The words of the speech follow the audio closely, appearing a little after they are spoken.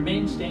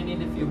Remain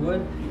standing if you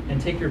would, and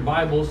take your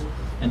Bibles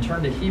and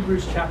turn to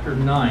Hebrews chapter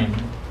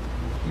 9.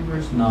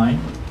 Hebrews 9.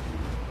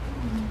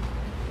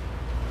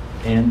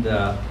 And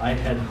I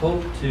had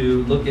hoped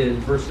to look at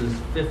verses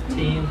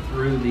 15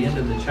 through the end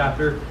of the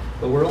chapter,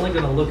 but we're only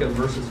going to look at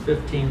verses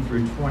 15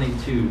 through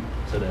 22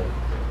 today.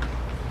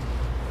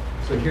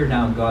 So hear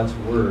now God's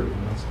word,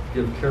 and let's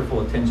give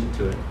careful attention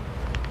to it.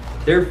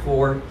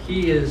 Therefore,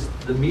 he is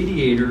the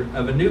mediator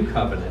of a new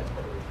covenant,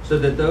 so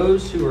that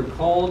those who are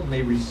called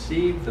may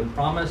receive the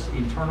promised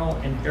eternal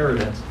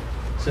inheritance,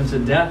 since a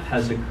death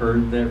has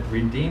occurred that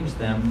redeems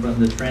them from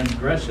the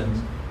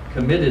transgressions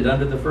committed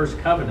under the first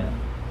covenant.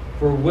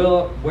 For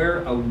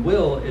where a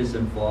will is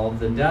involved,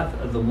 the death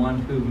of the one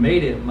who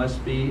made it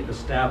must be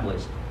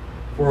established.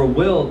 For a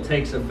will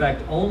takes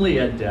effect only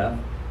at death,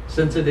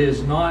 since it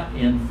is not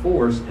in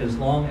force as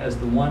long as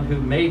the one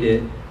who made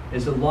it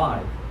is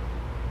alive.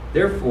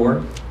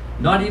 Therefore,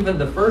 not even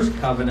the first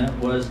covenant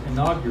was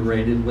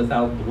inaugurated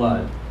without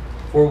blood.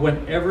 For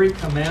when every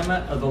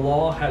commandment of the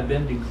law had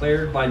been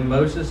declared by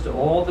Moses to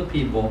all the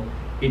people,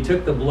 he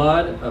took the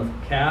blood of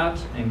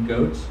calves and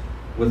goats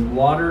with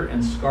water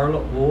and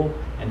scarlet wool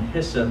and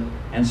hyssop,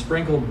 and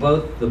sprinkled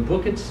both the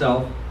book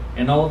itself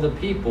and all the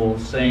people,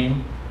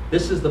 saying,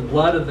 "This is the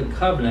blood of the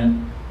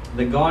covenant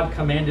that God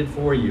commanded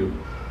for you."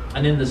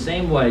 And in the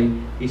same way,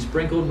 he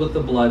sprinkled with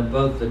the blood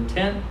both the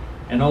tent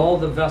and all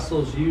the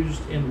vessels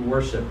used in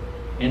worship.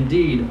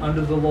 Indeed,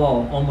 under the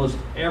law, almost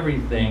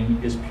everything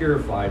is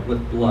purified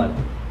with blood,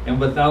 and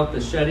without the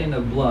shedding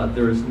of blood,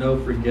 there is no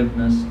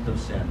forgiveness of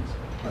sins.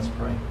 Let's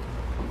pray.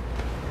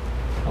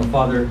 Oh,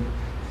 Father,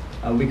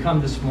 we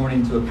come this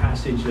morning to a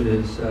passage that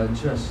is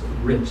just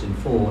rich and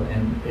full,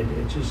 and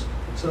it's just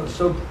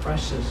so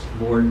precious,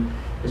 Lord,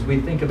 as we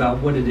think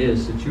about what it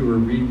is that you are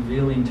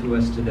revealing to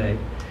us today.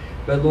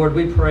 But Lord,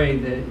 we pray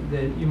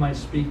that you might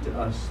speak to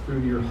us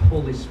through your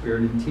Holy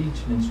Spirit and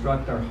teach and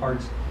instruct our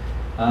hearts.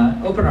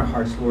 Open our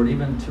hearts, Lord,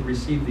 even to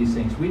receive these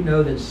things. We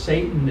know that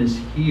Satan is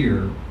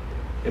here,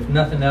 if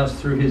nothing else,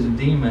 through his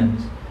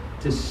demons,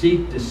 to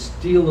seek to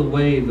steal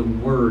away the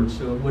word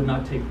so it would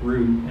not take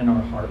root in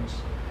our hearts.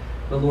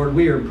 But Lord,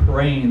 we are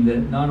praying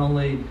that not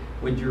only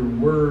would your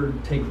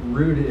word take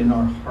root in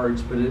our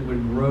hearts, but it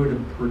would grow to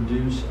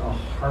produce a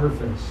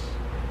harvest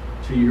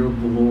to your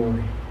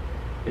glory.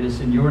 It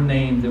is in your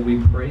name that we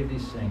pray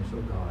these things,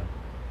 oh God.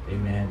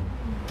 Amen.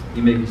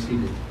 You may be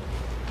seated.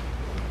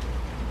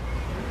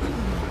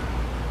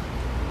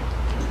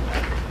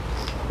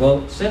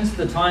 Well, since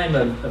the time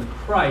of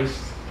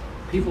Christ,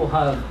 people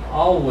have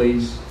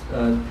always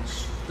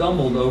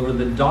stumbled over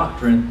the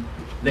doctrine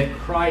that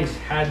Christ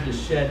had to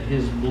shed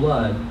his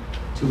blood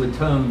to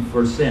atone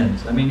for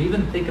sins. I mean,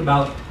 even think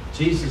about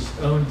Jesus'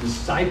 own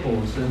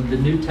disciples in the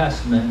New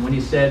Testament when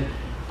he said,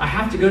 "I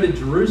have to go to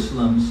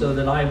Jerusalem so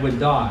that I would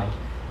die."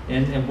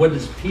 And what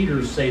does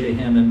Peter say to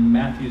him in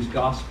Matthew's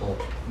gospel?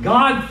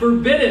 "God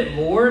forbid it,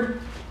 Lord.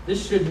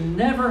 This should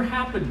never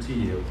happen to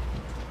you."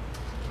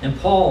 And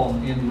Paul,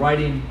 in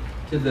writing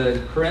to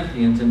the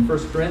Corinthians, in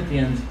 1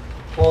 Corinthians,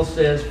 Paul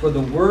says, "For the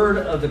word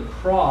of the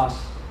cross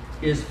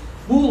is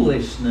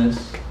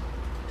foolishness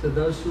to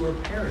those who are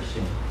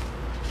perishing."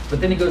 But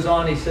then he goes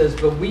on, he says,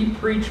 "But we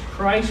preach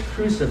Christ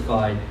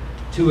crucified,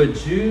 to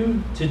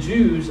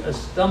Jews a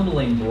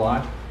stumbling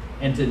block,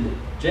 and to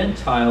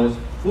Gentiles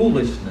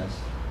foolishness.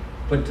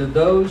 But to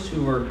those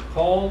who are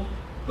called,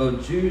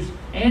 both Jews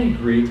and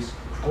Greeks,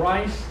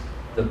 Christ,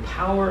 the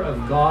power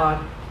of God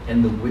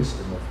and the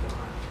wisdom of God."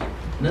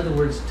 In other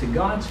words, to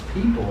God's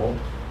people,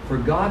 for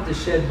God to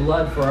shed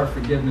blood for our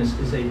forgiveness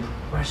is a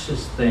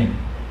precious thing.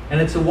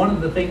 And it's one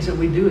of the things that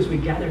we do as we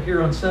gather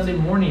here on Sunday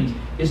mornings,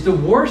 is to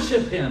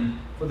worship him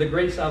for the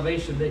great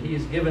salvation that he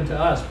has given to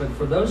us. But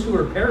for those who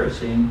are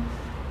perishing,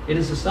 it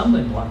is a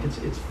stumbling block.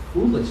 It's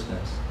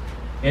foolishness.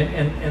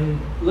 And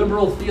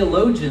liberal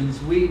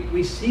theologians,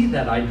 we see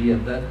that idea,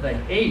 the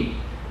hate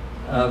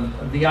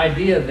of the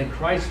idea that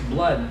Christ's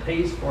blood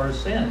pays for our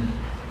sin.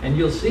 And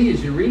you'll see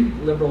as you read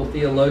liberal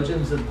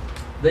theologians that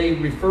they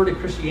refer to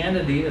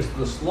Christianity as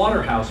the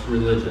slaughterhouse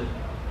religion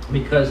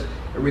because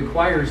it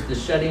requires the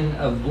shedding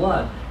of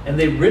blood. And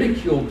they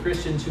ridicule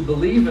Christians who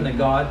believe in a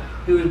God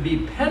who would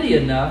be petty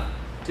enough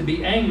to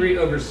be angry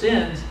over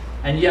sins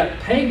and yet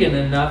pagan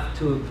enough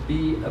to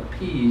be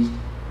appeased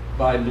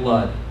by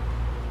blood.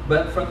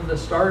 But from the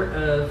start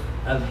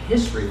of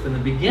history, from the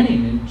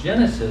beginning in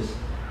Genesis,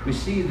 we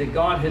see that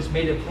God has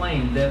made it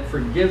plain that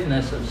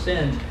forgiveness of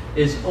sins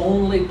is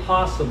only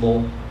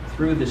possible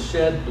through the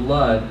shed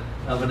blood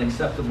of an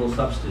acceptable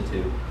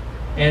substitute.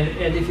 And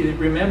if you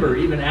remember,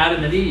 even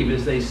Adam and Eve,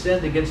 as they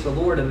sinned against the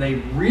Lord and they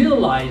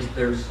realized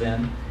their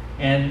sin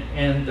and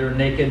their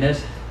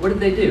nakedness, what did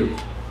they do?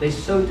 They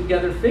sewed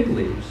together fig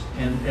leaves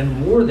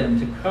and wore them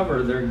to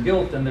cover their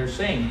guilt and their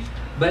shame.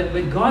 But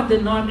God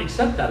did not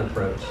accept that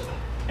approach.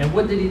 And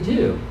what did he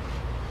do?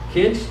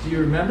 Kids, do you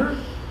remember?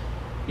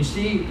 You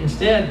see,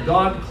 instead,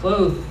 God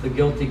clothed the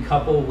guilty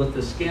couple with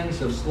the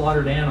skins of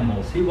slaughtered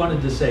animals. He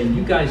wanted to say,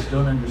 you guys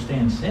don't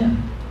understand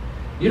sin.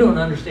 You don't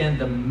understand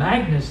the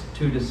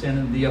magnitude of sin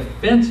and the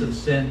offense of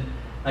sin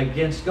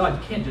against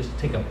God. You can't just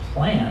take a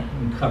plant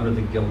and cover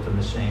the guilt and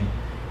the shame.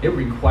 It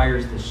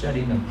requires the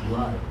shedding of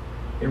blood.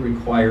 It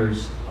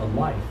requires a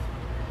life.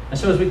 And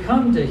so as we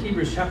come to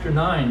Hebrews chapter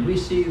 9, we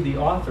see the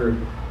author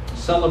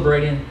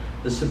celebrating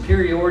the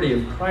superiority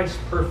of Christ's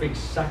perfect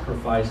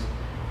sacrifice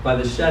by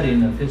the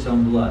shedding of his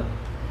own blood.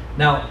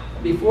 Now,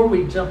 before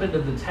we jump into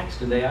the text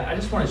today, I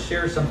just want to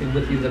share something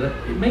with you that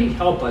it may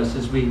help us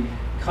as we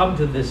come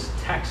to this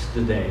text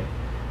today.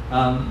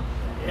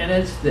 And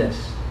it's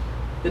this,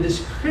 that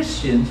as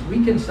Christians,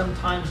 we can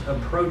sometimes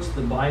approach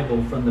the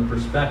Bible from the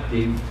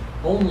perspective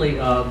only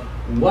of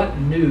what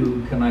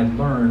new can I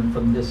learn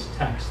from this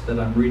text that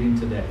I'm reading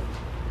today.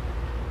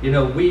 You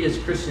know, we as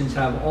Christians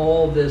have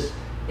all this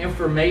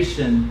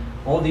information,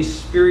 all these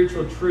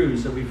spiritual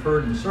truths that we've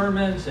heard in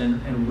sermons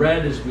and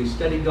read as we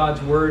study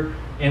God's Word,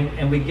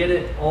 and we get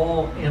it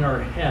all in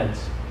our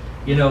heads.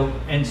 You know,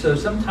 and so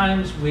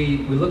sometimes we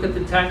look at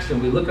the text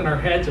and we look in our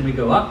heads and we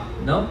go, oh,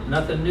 nope,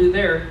 nothing new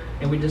there,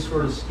 and we just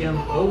sort of skim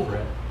over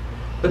it.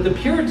 But the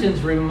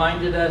Puritans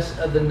reminded us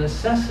of the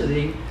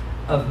necessity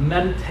of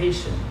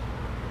meditation,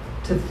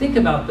 to think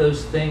about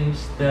those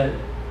things that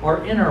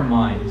are in our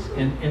minds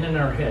and in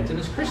our heads. And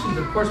as Christians,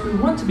 of course, we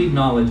want to be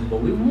knowledgeable.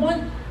 We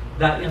want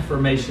that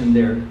information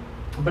there.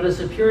 But as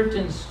the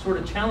Puritans sort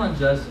of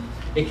challenge us,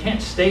 it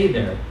can't stay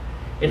there.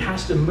 It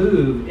has to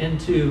move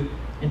into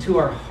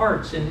our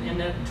hearts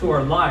and into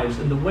our lives.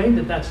 And the way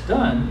that that's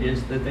done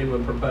is that they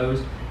would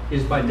propose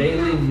is by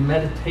daily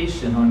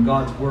meditation on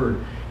God's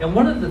Word. And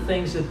one of the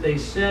things that they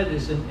said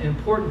is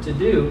important to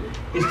do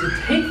is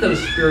to take those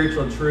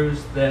spiritual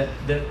truths that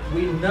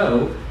we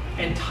know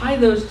and tie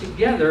those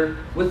together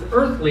with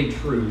earthly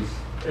truths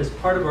as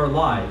part of our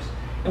lives.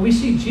 And we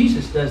see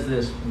Jesus does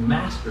this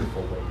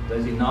masterfully,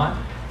 does he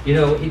not? You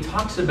know, he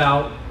talks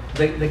about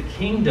the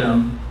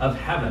kingdom of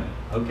heaven,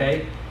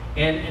 okay?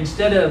 And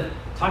instead of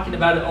talking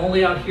about it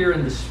only out here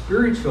in the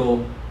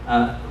spiritual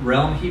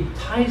realm, he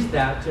ties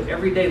that to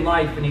everyday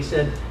life. And he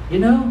said, you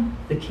know,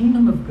 the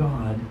kingdom of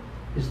God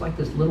is like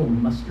this little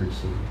mustard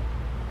seed.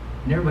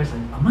 And everybody's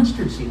like, a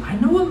mustard seed? I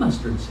know a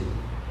mustard seed.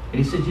 And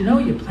he said, you know,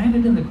 you plant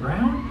it in the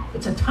ground,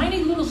 it's a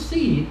tiny little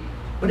seed,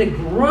 but it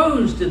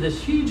grows to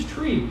this huge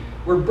tree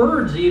where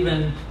birds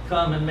even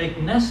come and make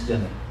nests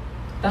in it.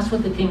 That's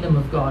what the kingdom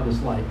of God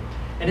is like.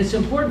 And it's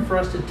important for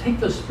us to take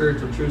those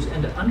spiritual truths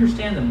and to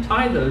understand them,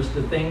 tie those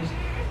to things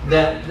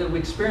that we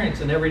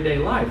experience in everyday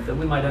life, that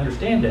we might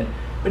understand it.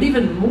 But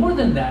even more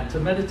than that, to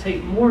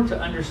meditate more, to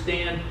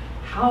understand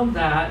how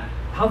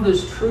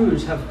those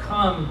truths have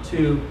come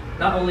to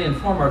not only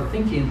inform our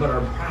thinking, but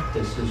our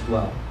practice as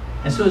well.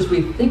 And so as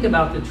we think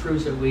about the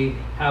truths that we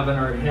have in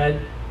our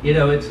head, you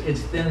know,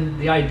 it's then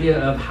the idea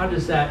of how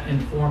does that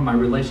inform my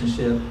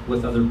relationship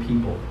with other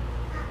people?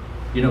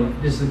 You know,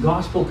 does the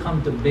gospel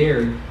come to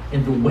bear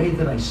in the way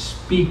that I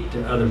speak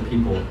to other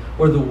people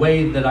or the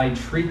way that I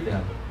treat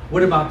them?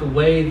 What about the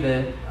way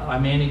that I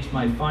manage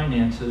my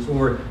finances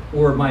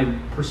or my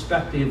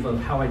perspective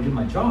of how I do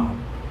my job?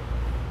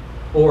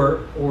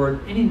 Or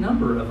any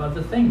number of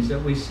other things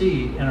that we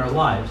see in our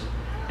lives.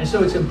 And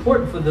so it's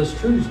important for those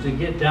truths to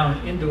get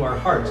down into our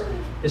hearts.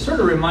 It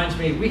sort of reminds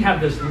me, we have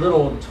this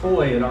little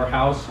toy at our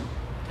house.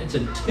 It's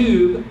a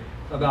tube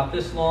about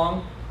this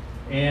long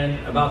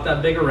and about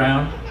that big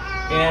around.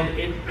 And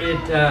it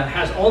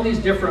has all these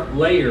different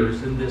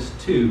layers in this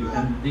tube.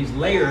 And these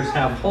layers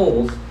have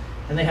holes,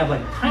 and they have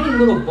like tiny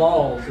little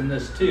balls in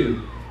this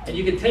tube. And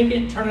you can take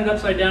it, turn it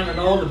upside down, and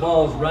all the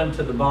balls run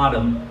to the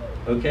bottom,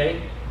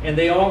 okay? And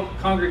they all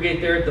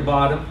congregate there at the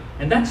bottom.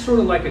 And that's sort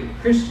of like a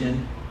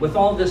Christian with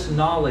all this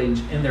knowledge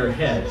in their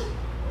heads.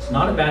 It's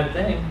not a bad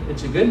thing,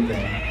 it's a good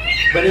thing.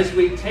 But as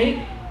we take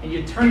and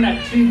you turn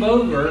that tube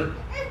over,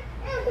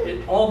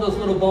 all those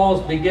little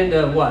balls begin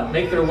to what?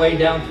 Make their way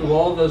down through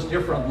all those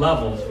different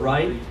levels,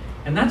 right?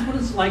 And that's what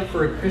it's like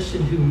for a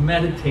Christian who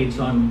meditates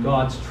on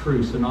God's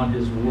truths and on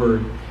His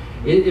Word.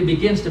 It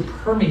begins to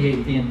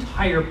permeate the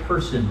entire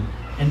person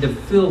and to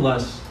fill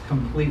us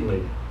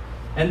completely.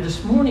 And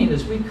this morning,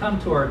 as we come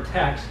to our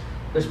text,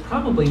 there's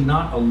probably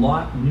not a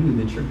lot new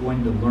that you're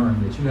going to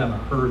learn that you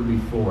haven't heard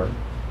before.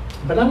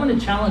 But I want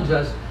to challenge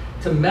us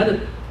to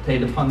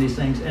meditate upon these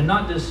things and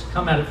not just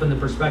come at it from the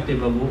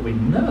perspective of what we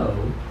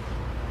know,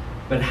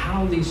 but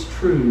how these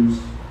truths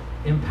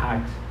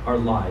impact our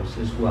lives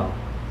as well.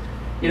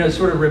 You know, it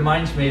sort of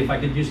reminds me, if I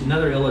could use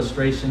another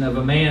illustration, of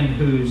a man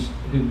who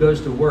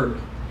goes to work,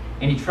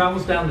 and he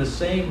travels down the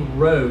same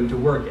road to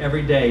work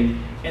every day,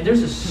 and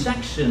there's a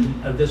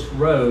section of this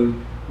road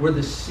where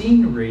the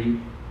scenery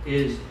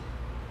is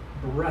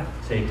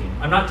breathtaking.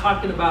 I'm not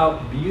talking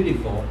about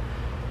beautiful,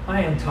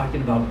 I am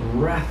talking about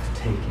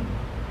breathtaking.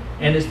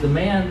 And as the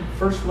man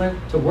first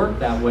went to work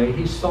that way,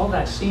 he saw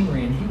that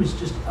scenery and he was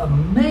just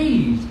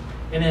amazed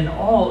and in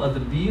awe of the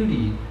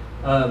beauty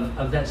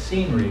of that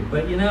scenery.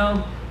 But you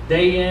know,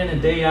 day in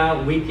and day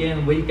out, week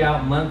in, week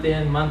out, month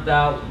in, month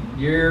out,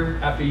 year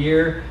after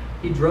year,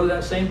 he drove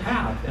that same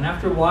path. And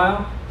after a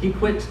while, he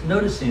quit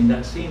noticing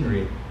that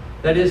scenery.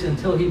 That is,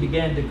 until he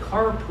began to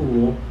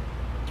carpool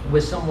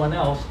with someone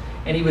else.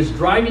 And he was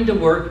driving to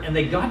work, and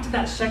they got to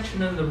that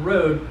section of the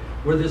road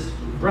where this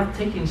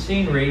breathtaking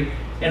scenery,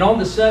 and all of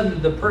a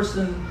sudden the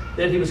person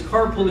that he was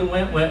carpooling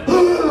went,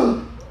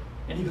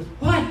 and he goes,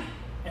 what?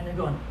 And they're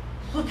going,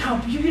 look how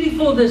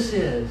beautiful this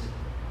is.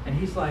 And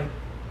he's like,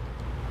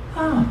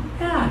 oh,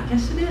 yeah, I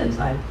guess it is.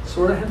 I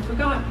sort of had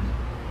forgotten.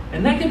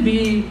 And that can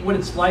be what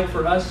it's like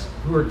for us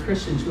who are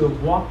Christians, who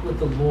have walked with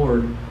the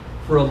Lord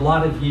for a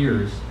lot of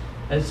years,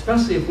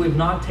 especially if we've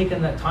not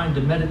taken that time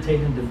to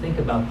meditate and to think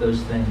about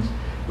those things.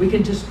 We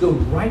can just go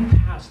right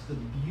past the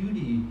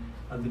beauty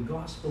of the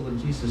gospel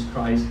of Jesus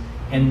Christ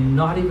and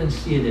not even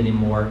see it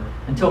anymore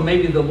until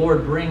maybe the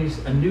Lord brings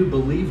a new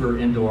believer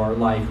into our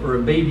life, or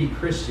a baby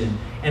Christian,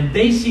 and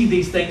they see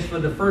these things for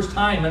the first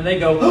time and they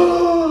go,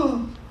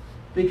 oh,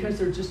 because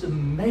they're just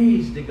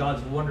amazed at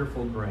God's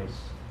wonderful grace.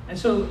 And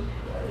so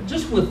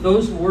just with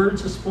those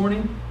words this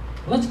morning,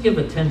 let's give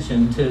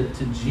attention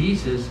to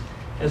Jesus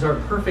as our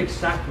perfect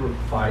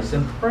sacrifice,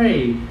 and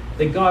pray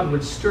that God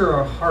would stir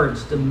our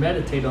hearts to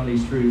meditate on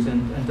these truths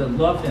and to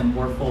love him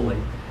more fully.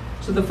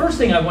 So the first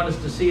thing I want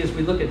us to see as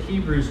we look at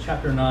Hebrews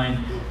chapter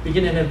 9,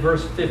 beginning at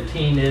verse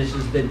 15,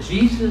 is that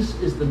Jesus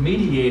is the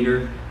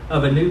mediator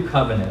of a new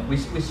covenant. We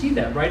see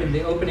that right in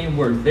the opening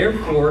word.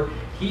 Therefore,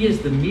 he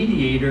is the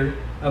mediator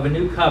of a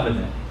new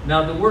covenant.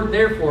 Now, the word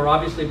therefore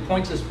obviously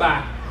points us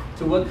back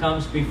to what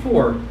comes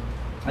before.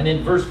 And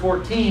in verse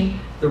 14,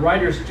 the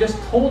writers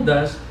just told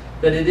us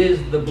that it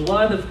is the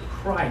blood of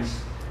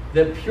Christ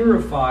that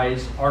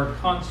purifies our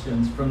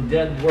conscience from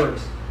dead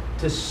works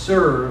to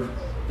serve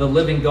the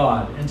living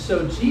God. And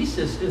so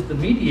Jesus is the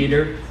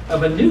mediator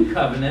of a new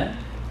covenant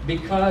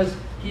because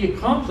he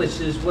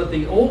accomplishes what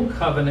the old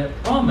covenant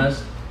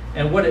promised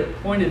and what it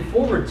pointed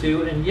forward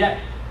to and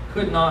yet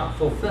could not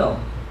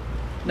fulfill.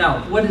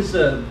 Now, what is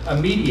a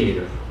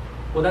mediator?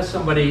 Well, that's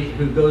somebody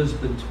who goes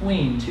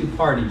between two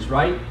parties,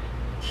 right?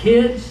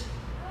 Kids,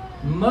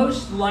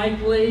 most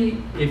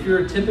likely, if you're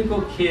a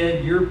typical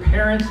kid, your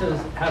parents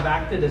have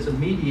acted as a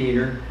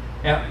mediator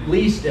at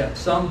least at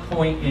some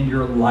point in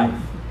your life.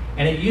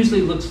 And it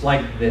usually looks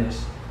like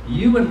this.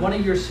 You and one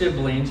of your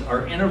siblings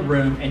are in a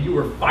room and you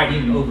are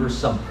fighting over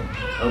something,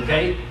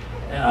 okay?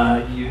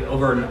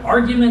 Over an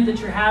argument that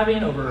you're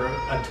having, over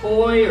a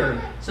toy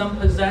or some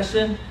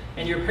possession,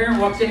 and your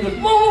parent walks in and goes,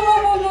 whoa, whoa,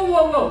 whoa, whoa,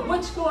 whoa, whoa,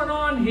 what's going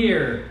on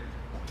here?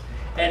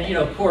 And,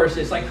 of course,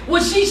 it's like,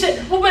 well, she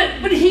said, well,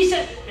 but he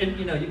said, and,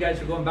 you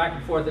guys are going back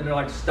and forth, and they're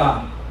like,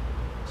 stop.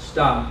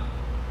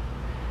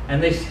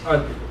 And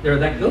they're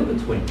that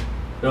go-between.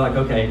 They're like,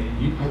 okay,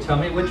 you tell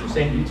me what you're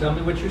saying, you tell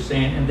me what you're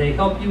saying, and they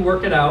help you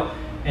work it out,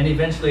 and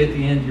eventually at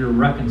the end you're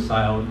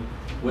reconciled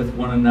with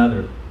one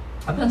another.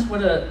 And that's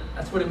what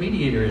a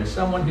mediator is,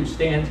 someone who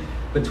stands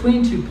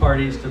between two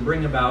parties to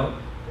bring about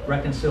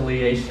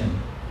reconciliation.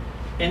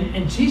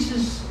 And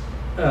Jesus'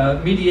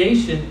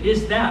 mediation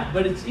is that,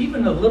 but it's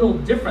even a little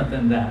different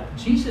than that.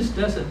 Jesus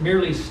doesn't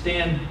merely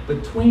stand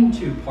between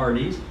two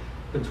parties,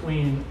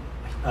 between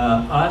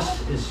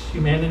us as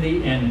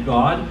humanity and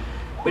God,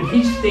 but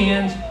he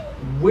stands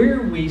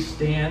where we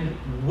stand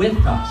with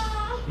us.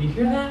 You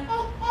hear that?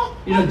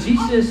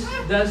 Jesus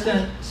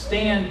doesn't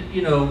stand,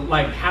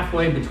 like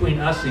halfway between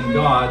us and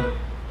God.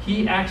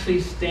 He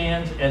actually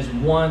stands as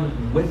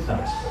one with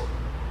us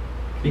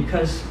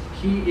because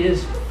he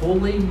is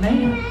fully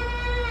man.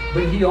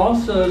 But he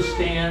also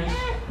stands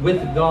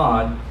with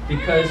God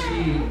because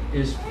he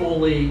is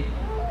fully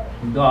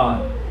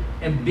God.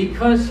 And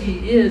because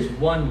he is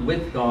one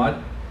with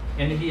God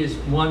and he is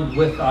one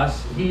with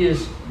us, he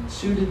is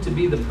suited to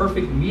be the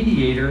perfect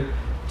mediator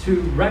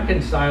to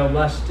reconcile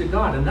us to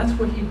God. And that's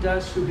what he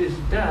does through his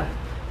death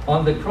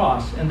on the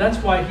cross. And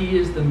that's why he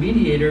is the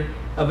mediator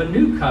of a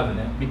new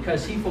covenant,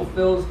 because he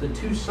fulfills the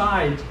two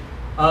sides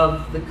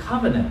of the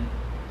covenant.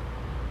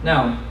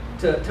 Now,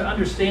 to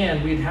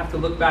understand, we'd have to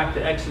look back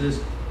to Exodus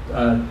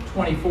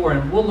 24,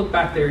 and we'll look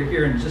back there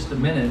here in just a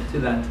minute to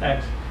that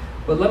text.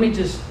 But let me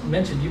just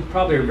mention, you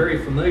probably are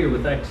very familiar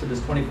with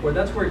Exodus 24.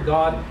 That's where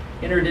God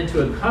entered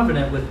into a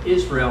covenant with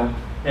Israel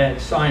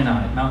at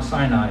Sinai, Mount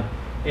Sinai.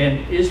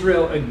 And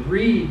Israel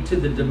agreed to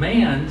the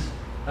demands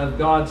of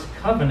God's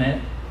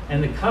covenant,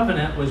 and the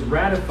covenant was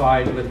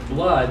ratified with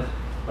blood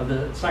of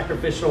the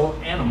sacrificial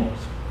animals.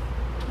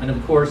 And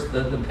of course,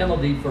 the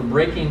penalty for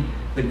breaking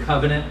the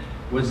covenant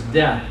was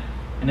death.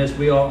 And as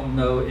we all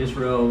know,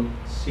 Israel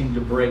seemed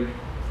to break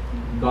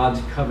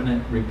God's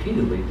covenant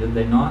repeatedly, did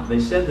they not? They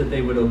said that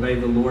they would obey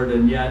the Lord,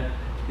 and yet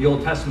the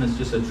Old Testament is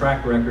just a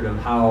track record of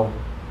how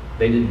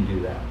they didn't do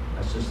that.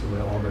 That's just the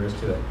way all there is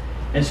to it.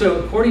 And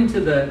so according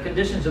to the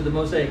conditions of the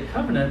Mosaic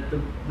covenant,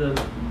 the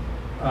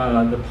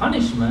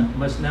punishment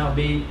must now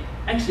be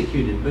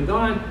executed. But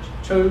God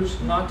chose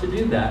not to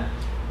do that.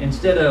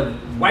 Instead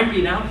of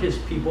wiping out his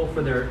people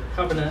for their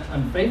covenant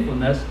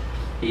unfaithfulness,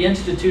 he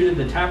instituted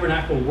the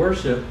tabernacle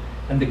worship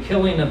and the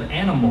killing of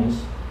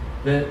animals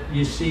that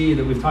you see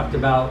that we've talked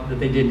about, that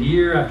they did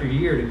year after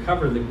year to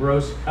cover the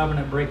gross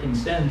covenant-breaking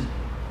sins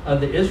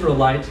of the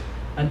Israelites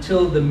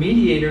until the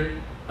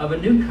mediator of a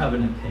new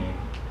covenant came.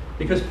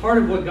 Because part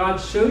of what God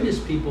showed his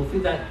people through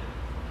that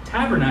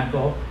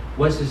tabernacle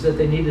is that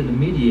they needed a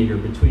mediator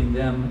between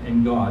them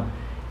and God.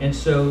 And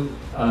so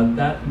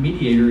that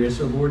mediator is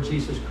the Lord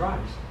Jesus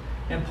Christ.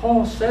 And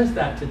Paul says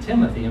that to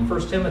Timothy in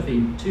 1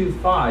 Timothy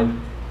 2:5.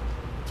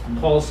 And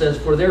Paul says,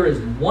 "For there is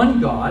one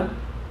God,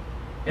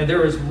 and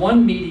there is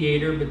one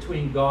mediator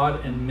between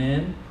God and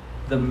men,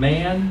 the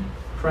man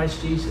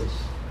Christ Jesus."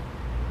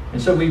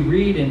 And so we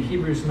read in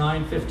Hebrews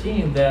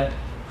 9:15 that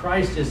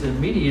Christ is the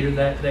mediator,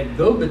 that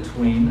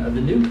go-between of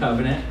the new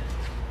covenant,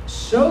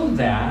 so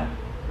that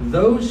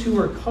those who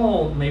are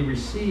called may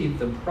receive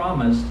the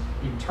promised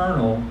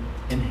eternal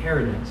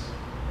inheritance.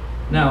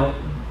 Now,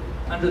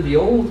 under the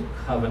old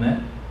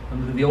covenant,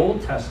 under the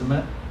Old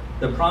Testament,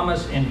 the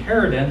promised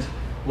inheritance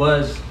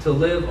was to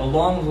live a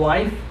long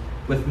life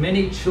with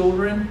many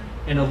children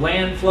in a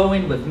land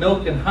flowing with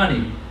milk and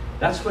honey.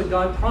 That's what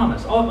God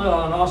promised. And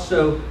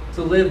also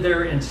to live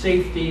there in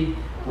safety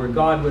where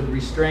God would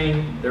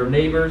restrain their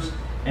neighbors.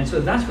 And so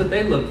that's what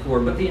they look for.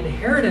 But the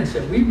inheritance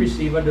that we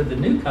receive under the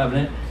new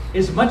covenant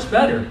is much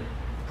better.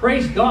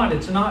 Praise God,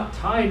 it's not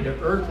tied to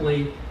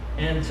earthly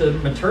and to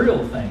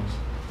material things.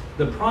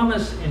 The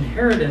promised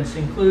inheritance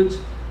includes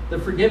the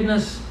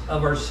forgiveness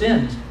of our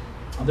sins,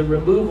 the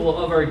removal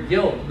of our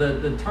guilt,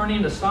 the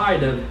turning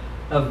aside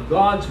of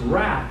God's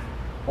wrath,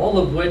 all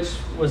of which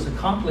was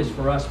accomplished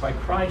for us by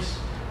Christ's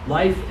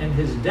life and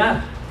his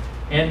death,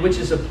 and which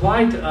is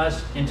applied to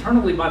us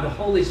internally by the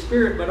Holy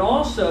Spirit, but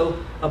also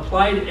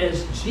applied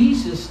as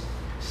Jesus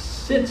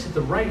sits at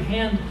the right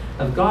hand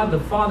of God the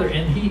Father,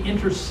 and he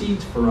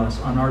intercedes for us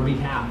on our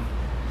behalf,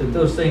 that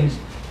those things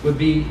would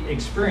be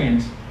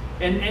experienced.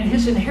 And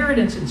his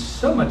inheritance is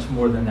so much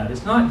more than that.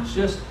 It's not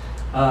just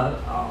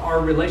our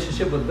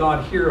relationship with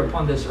God here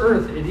upon this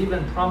earth. It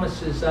even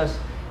promises us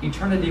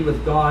eternity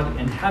with God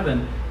in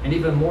heaven, and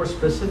even more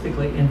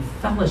specifically in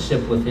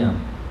fellowship with him.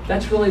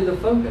 That's really the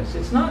focus.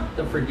 It's not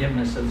the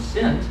forgiveness of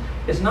sins.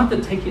 It's not the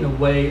taking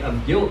away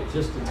of guilt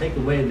just to take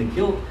away the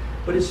guilt,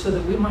 but it's so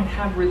that we might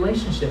have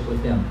relationship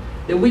with him,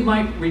 that we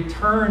might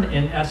return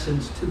in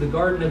essence to the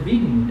Garden of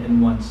Eden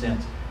in one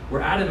sense,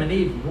 where Adam and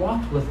Eve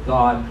walked with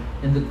God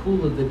in the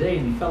cool of the day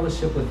in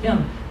fellowship with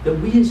him, that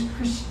we as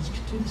Christians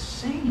could do the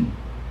same.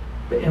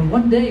 And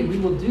one day we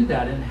will do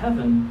that in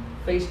heaven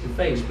face to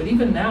face. But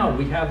even now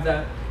we have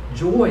that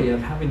joy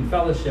of having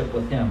fellowship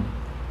with him.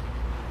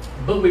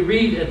 But we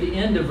read at the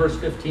end of verse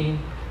 15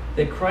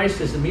 that Christ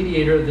as the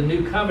mediator of the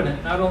new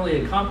covenant not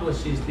only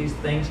accomplishes these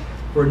things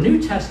for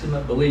New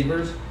Testament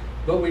believers,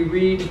 but we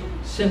read,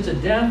 since a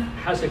death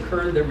has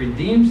occurred that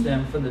redeems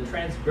them from the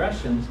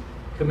transgressions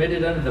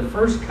committed under the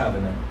first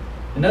covenant.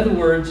 In other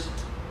words,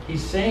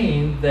 he's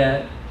saying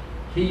that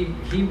he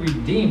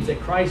redeems, that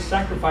Christ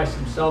sacrificed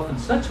himself in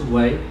such a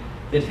way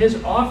that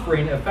his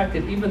offering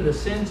affected even the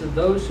sins of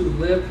those who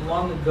lived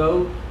long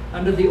ago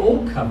under the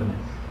old covenant.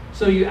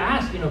 So you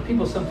ask,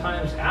 people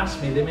sometimes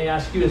ask me, they may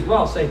ask you as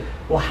well, say,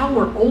 well, how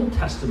were Old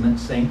Testament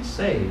saints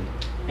saved?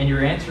 And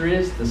your answer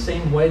is the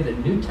same way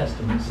that New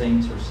Testament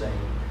saints are saved.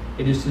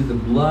 It is through the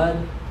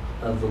blood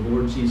of the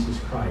Lord Jesus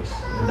Christ.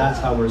 And that's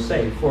how we're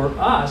saved. For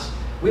us,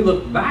 we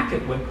look back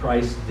at what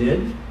Christ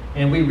did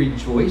and we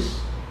rejoice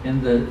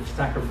in the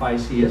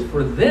sacrifice he is.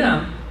 For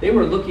them, they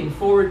were looking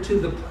forward to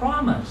the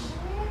promise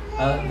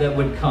that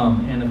would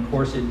come. And of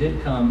course, it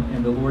did come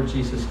in the Lord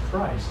Jesus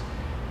Christ.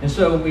 And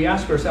so we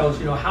ask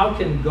ourselves, how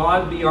can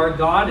God be our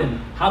God and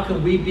how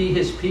can we be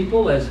his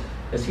people as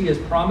he has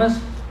promised?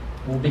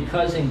 Well,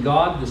 because in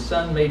God, the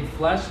Son made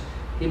flesh,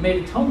 he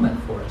made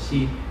atonement for us.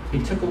 He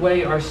took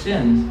away our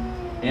sins,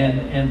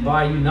 and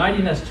by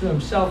uniting us to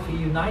himself, he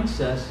unites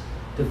us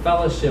to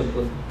fellowship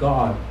with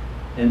God.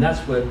 And that's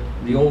what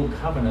the old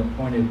covenant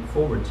pointed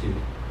forward to.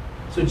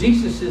 So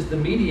Jesus is the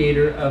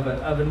mediator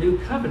of a new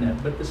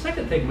covenant. But the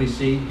second thing we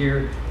see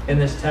here in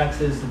this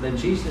text is that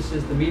Jesus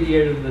is the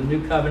mediator of the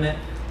new covenant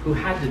who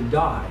had to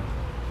die.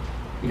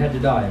 He had to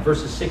die.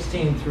 Verses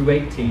 16 through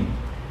 18.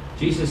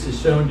 Jesus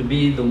is shown to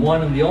be the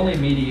one and the only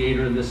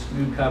mediator of this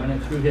new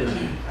covenant through his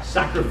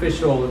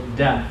sacrificial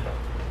death.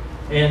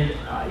 And,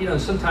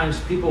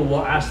 sometimes people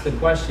will ask the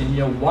question,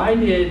 why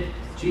did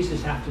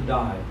Jesus have to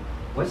die?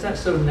 Was that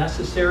so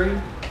necessary?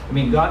 I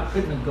mean,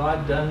 couldn't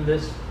God done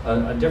this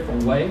a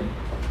different way?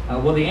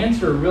 Well, the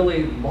answer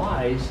really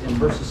lies in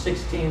verses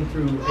 16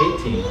 through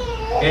 18.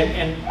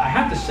 And I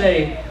have to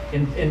say,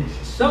 in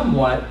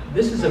somewhat,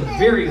 this is a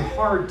very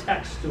hard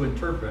text to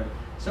interpret.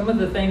 Some of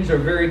the things are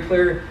very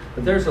clear,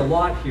 but there's a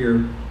lot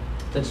here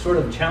that's sort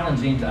of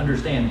challenging to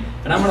understand.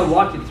 And I'm going to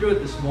walk you through it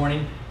this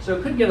morning. So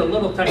it could get a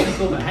little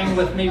technical, but hang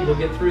with me, we'll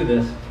get through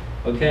this.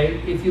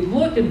 Okay? If you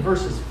look in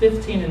verses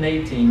 15 and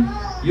 18,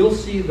 you'll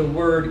see the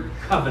word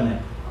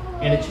covenant.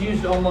 And it's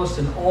used almost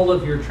in all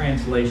of your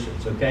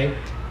translations, okay?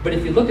 But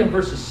if you look in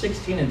verses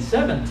 16 and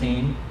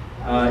 17,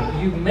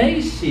 you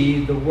may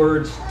see the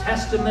words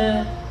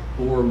testament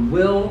or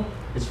will.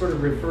 It's sort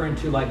of referring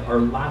to like our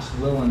last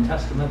will and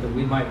testament that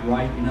we might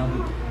write,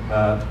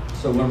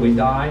 so when we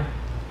die.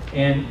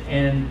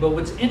 But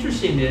what's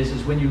interesting is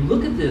when you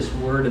look at this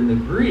word in the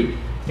Greek,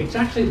 it's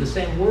actually the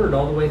same word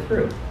all the way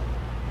through.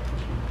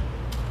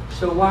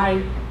 So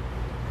why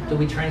do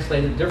we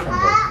translate it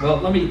differently? Well,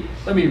 let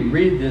me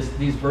read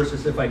these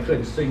verses if I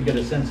could, so you can get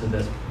a sense of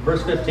this.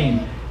 Verse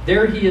 15,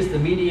 There he is the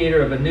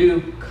mediator of a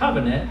new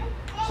covenant,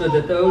 so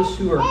that those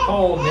who are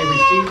called may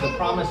receive the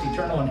promised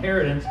eternal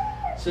inheritance,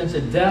 since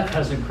a death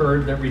has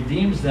occurred that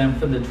redeems them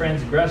from the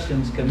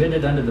transgressions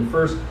committed under the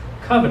first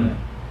covenant.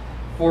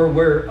 For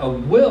where a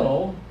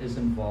will is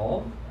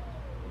involved,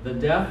 the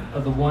death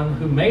of the one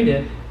who made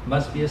it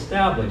must be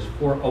established.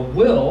 For a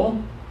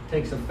will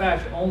takes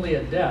effect only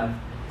at death,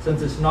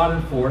 since it's not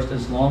enforced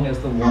as long as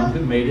the one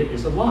who made it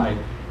is alive.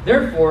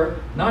 Therefore,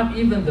 not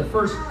even the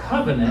first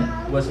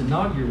covenant was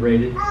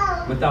inaugurated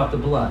without the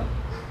blood.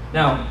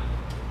 Now,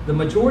 the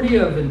majority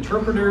of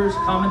interpreters,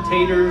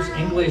 commentators,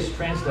 English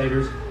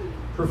translators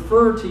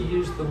prefer to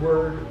use the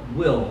word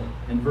will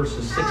in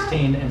verses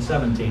 16 and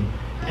 17.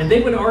 And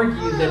they would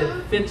argue that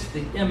it fits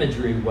the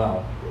imagery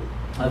well,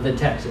 the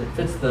text. It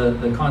fits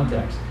the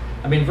context.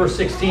 I mean, verse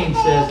 16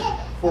 says,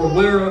 for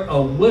where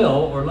a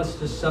will, or let's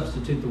just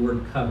substitute the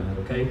word covenant,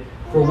 okay?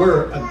 For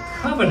where a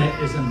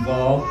covenant is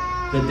involved,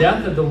 the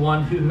death of the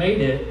one who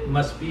made it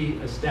must be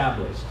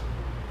established.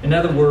 In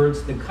other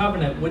words, the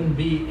covenant wouldn't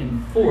be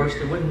enforced,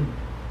 it wouldn't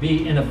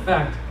be in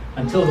effect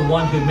until the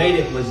one who made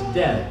it was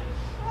dead.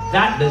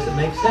 That doesn't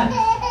make sense.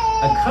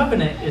 A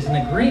covenant is an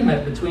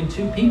agreement between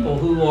two people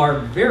who are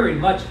very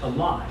much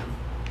alive,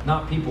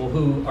 not people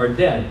who are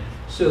dead.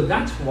 So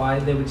that's why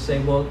they would say,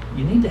 well,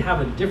 you need to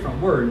have a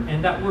different word.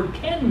 And that word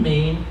can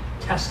mean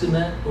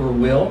testament or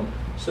will.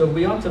 So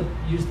we ought to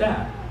use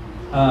that.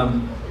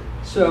 A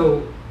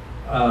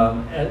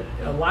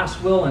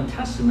last will and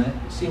testament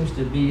seems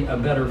to be a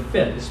better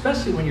fit,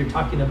 especially when you're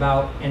talking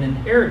about an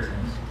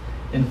inheritance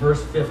in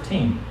verse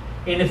 15.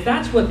 And if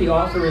that's what the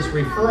author is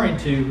referring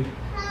to,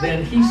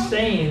 then he's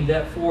saying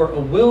that for a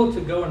will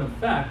to go in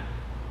effect,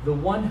 the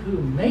one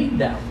who made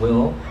that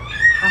will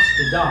has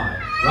to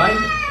die, right?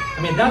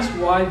 I mean, that's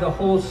why the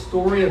whole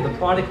story of the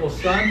prodigal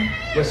son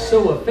was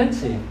so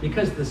offensive,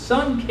 because the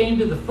son came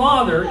to the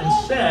father and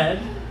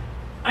said,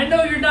 I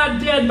know you're not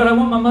dead, but I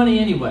want my money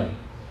anyway.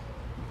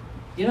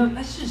 You know,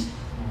 that's just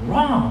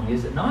wrong,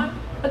 is it not?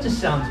 That just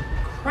sounds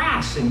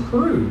crass and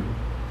crude.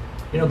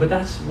 You know, but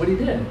that's what he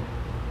did,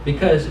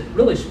 because it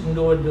really shouldn't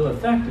go into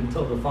effect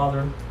until the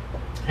father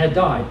had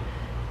died.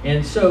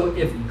 And so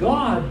if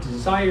God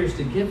desires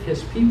to give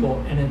his people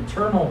an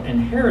eternal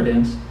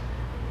inheritance,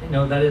 you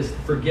know, that is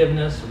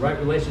forgiveness, right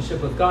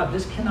relationship with God,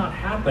 this cannot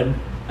happen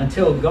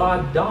until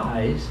God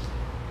dies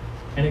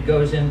and it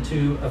goes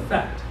into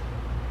effect.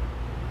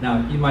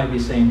 Now, you might be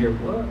saying here,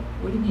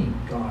 what do you mean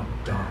God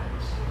dies?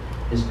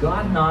 Is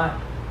God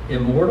not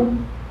immortal?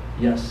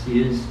 Yes,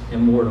 he is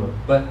immortal.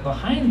 But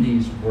behind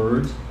these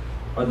words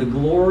are the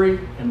glory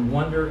and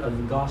wonder of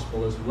the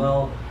gospel, as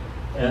well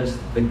as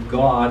the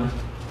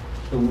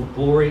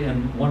glory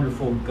and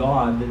wonderful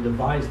God that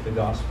devised the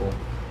gospel.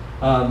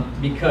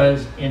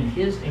 Because in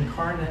his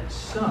incarnate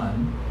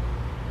Son,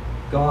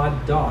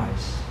 God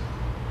dies.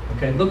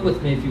 Okay, look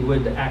with me, if you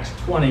would, to Acts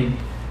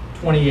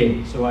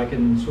 20:28, so I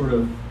can sort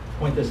of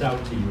point this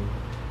out to you.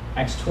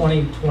 Acts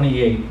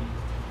 20:28.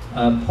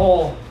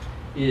 Paul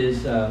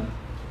is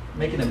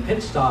making a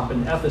pit stop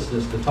in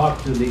Ephesus to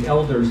talk to the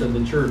elders of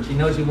the church. He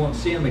knows he won't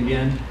see them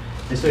again,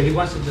 and so he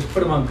wants to just put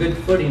them on good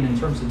footing in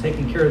terms of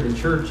taking care of the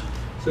church.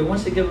 So he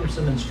wants to give them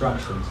some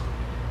instructions.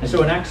 And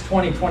so in Acts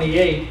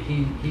 20:28,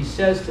 he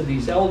says to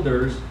these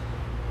elders,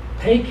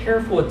 pay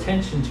careful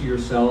attention to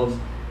yourselves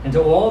and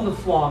to all the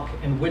flock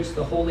in which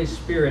the Holy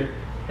Spirit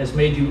has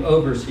made you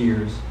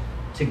overseers,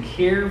 to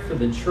care for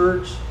the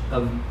church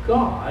of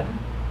God,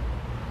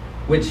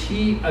 which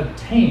he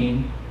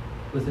obtained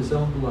with his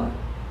own blood.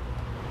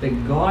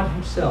 That God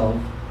himself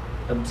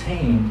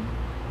obtained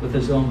with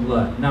his own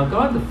blood. Now,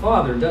 God the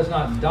Father does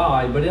not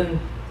die, but in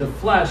the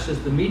flesh,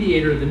 as the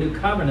mediator of the new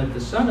covenant, the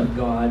Son of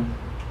God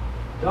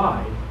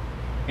died.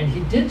 And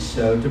he did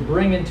so to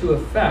bring into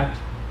effect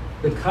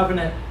the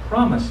covenant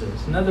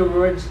promises. In other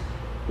words,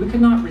 we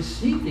cannot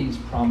receive these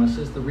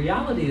promises, the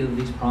reality of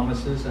these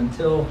promises,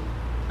 until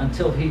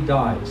he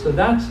died. So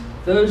that's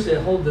those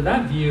that hold to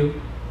that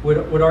view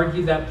would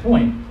argue that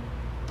point.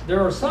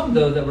 There are some,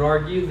 though, that would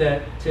argue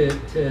that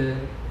to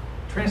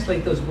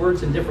translate those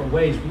words in different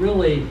ways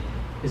really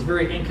is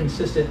very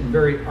inconsistent and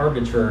very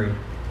arbitrary.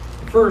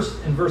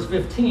 First, in verse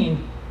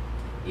 15,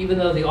 even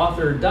though the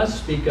author does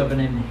speak of an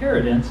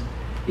inheritance,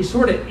 he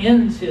sort of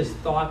ends his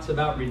thoughts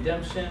about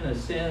redemption of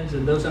sins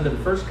and those under the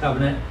first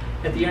covenant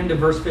at the end of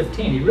verse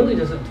 15. He really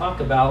doesn't talk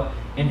about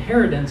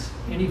inheritance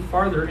any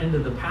farther into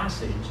the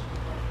passage.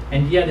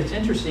 And yet it's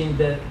interesting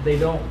that they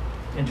don't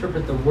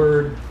interpret the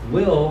word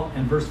will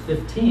in verse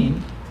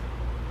 15,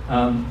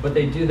 but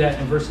they do that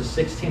in verses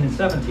 16 and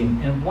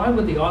 17. And why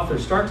would the author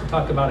start to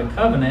talk about a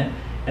covenant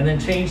and then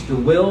change the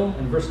will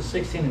in verses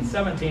 16 and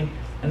 17,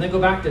 and then go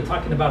back to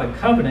talking about a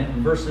covenant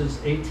in verses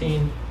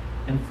 18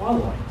 and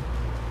following?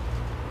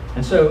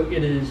 And so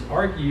it is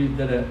argued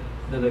that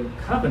a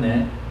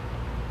covenant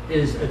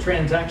is a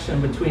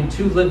transaction between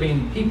two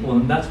living people,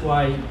 and that's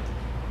why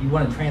you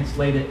want to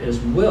translate it as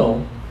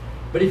will.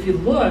 But if you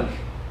look,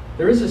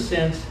 there is a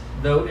sense,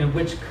 though, in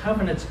which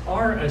covenants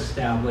are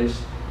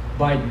established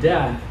by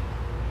death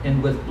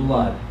and with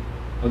blood.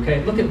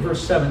 Okay, look at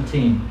verse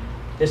 17.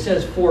 It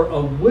says, for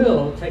a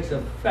will takes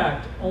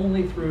effect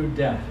only through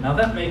death. Now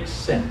that makes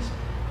sense.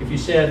 If you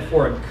said,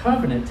 for a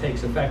covenant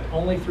takes effect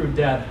only through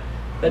death,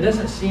 that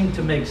doesn't seem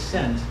to make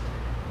sense.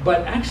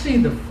 But actually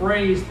the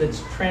phrase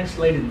that's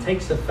translated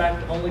takes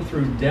effect only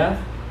through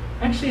death,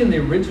 actually in the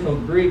original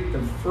Greek,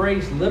 the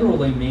phrase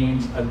literally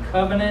means a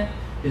covenant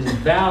is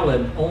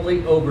valid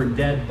only over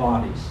dead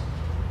bodies.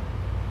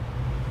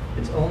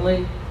 It's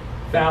only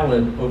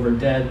valid over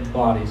dead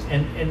bodies.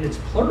 And it's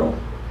plural.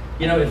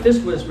 You know, if this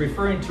was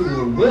referring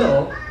to a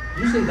will,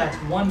 usually that's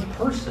one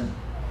person.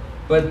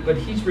 But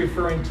he's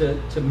referring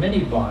to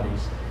many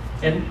bodies.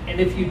 And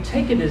if you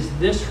take it as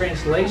this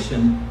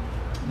translation,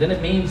 then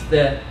it means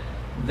that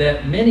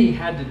many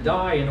had to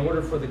die in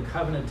order for the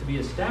covenant to be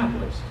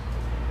established.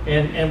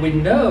 And we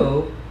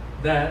know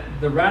that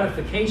the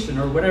ratification,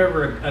 or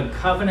whatever a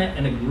covenant,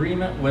 an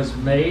agreement was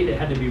made, it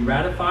had to be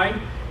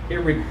ratified. It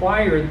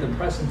required the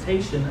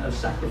presentation of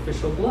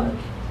sacrificial blood.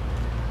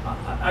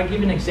 I'll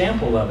give you an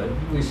example of it.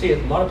 We see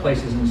it a lot of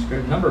places in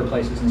Scripture, a number of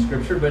places in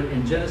Scripture, but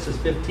in Genesis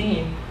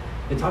 15,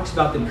 it talks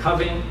about the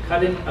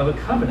cutting of a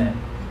covenant.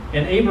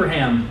 And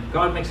Abraham,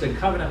 God makes a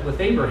covenant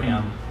with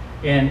Abraham,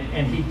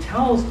 and he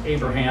tells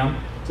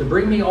Abraham to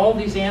bring me all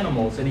these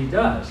animals, and he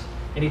does.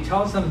 And he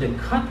tells them to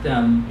cut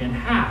them in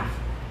half.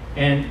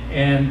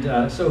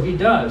 And so he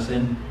does.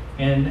 And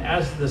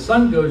as the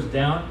sun goes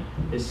down,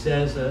 it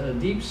says, a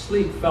deep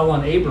sleep fell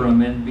on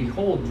Abram, and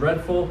behold,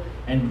 dreadful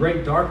and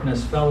great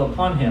darkness fell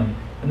upon him.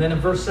 And then in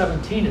verse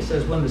 17, it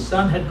says, when the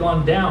sun had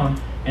gone down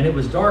and it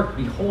was dark,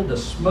 behold, a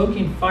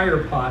smoking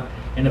fire pot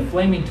and a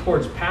flaming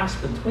torch passed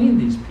between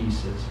these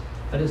pieces.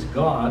 That is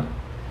God.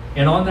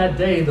 And on that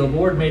day, the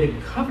Lord made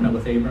a covenant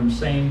with Abram,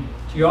 saying,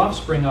 to your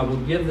offspring I will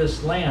give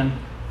this land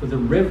for the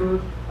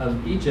river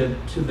of Egypt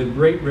to the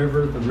great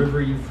river, the river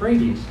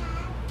Euphrates.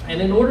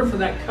 And in order for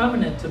that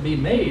covenant to be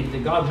made,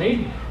 that God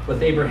made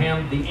with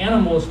Abraham, the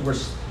animals were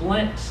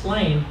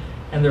slain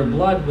and their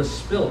blood was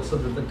spilt so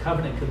that the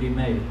covenant could be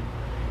made.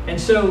 And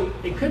so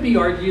it could be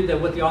argued that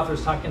what the author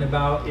is talking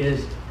about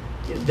is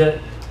that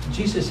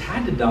Jesus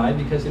had to die,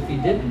 because if he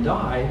didn't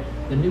die,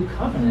 the new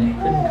covenant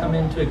couldn't come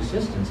into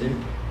existence.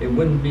 It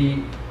wouldn't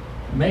be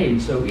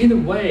made. So either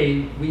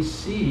way, we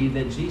see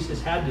that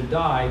Jesus had to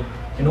die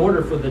in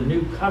order for the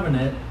new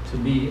covenant to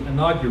be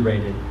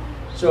inaugurated.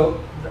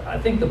 So I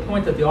think the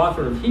point that the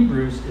author of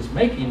Hebrews is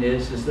making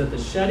is that the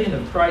shedding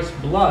of Christ's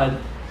blood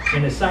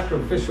in a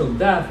sacrificial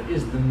death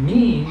is the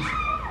means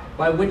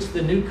by which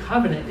the new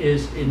covenant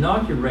is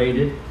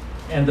inaugurated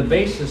and the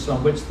basis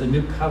on which the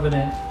new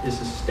covenant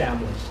is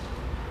established.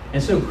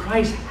 And so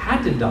Christ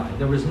had to die.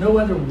 There was no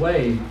other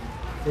way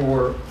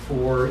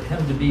for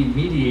him to be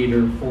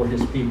mediator for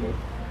his people.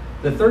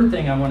 The third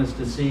thing I want us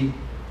to see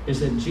is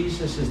that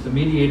Jesus is the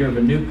mediator of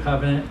a new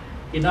covenant.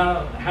 He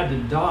not had to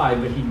die,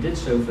 but he did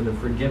so for the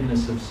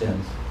forgiveness of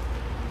sins.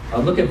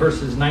 Look at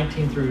verses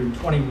 19 through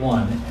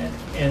 21.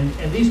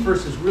 And these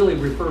verses really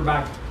refer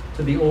back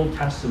to the Old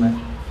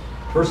Testament.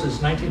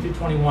 Verses 19 through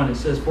 21, it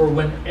says, for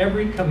when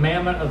every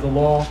commandment of the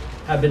law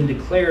had been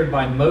declared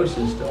by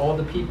Moses to all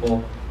the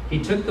people, he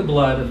took the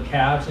blood of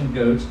calves and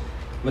goats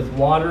with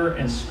water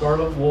and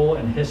scarlet wool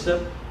and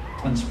hyssop,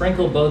 and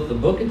sprinkled both the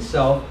book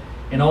itself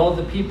and all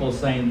the people,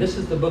 saying, this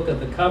is the book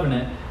of the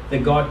covenant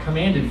that God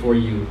commanded for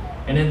you.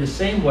 And in the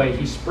same way,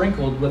 he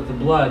sprinkled with the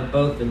blood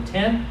both the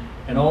tent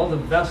and all the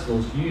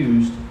vessels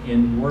used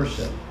in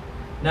worship.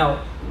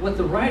 Now, what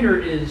the writer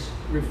is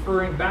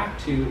referring back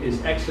to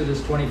is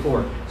Exodus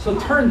 24. So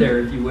turn there,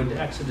 if you would, to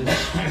Exodus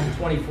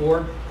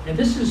 24. And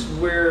this is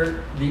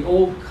where the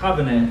old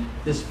covenant,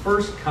 this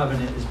first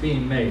covenant, is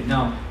being made.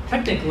 Now,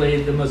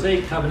 technically, the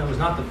Mosaic covenant was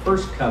not the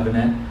first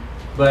covenant,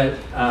 but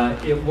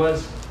it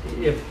was,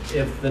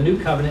 if the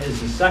new covenant is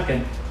the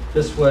second,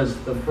 this was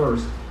the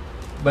first.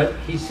 But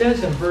he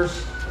says in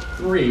verse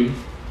 3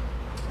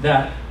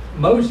 that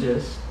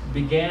Moses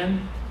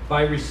began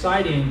by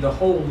reciting the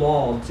whole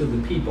law to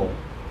the people.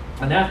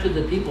 And after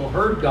the people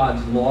heard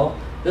God's law,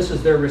 this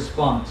is their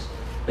response.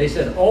 They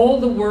said, all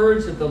the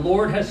words that the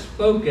Lord has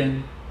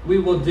spoken, we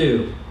will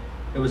do.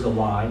 It was a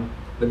lie,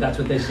 but that's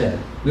what they said.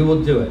 We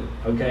will do it,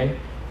 okay?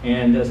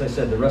 And as I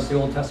said, the rest of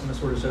the Old Testament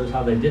sort of shows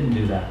how they didn't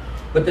do that.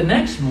 But the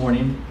next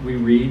morning, we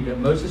read that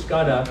Moses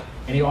got up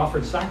and he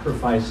offered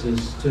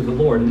sacrifices to the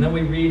Lord. And then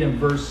we read in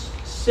verse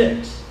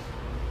 6,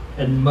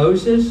 and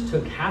Moses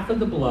took half of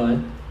the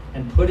blood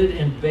and put it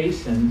in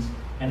basins,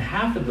 and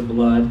half of the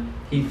blood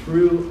he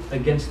threw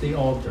against the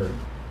altar.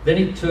 Then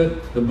he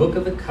took the book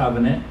of the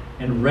covenant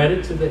and read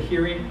it in the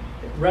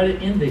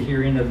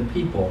hearing of the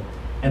people.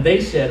 And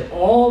they said,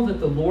 all that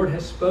the Lord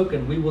has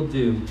spoken we will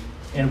do,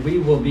 and we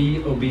will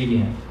be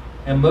obedient.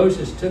 And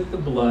Moses took the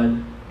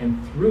blood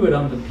and threw it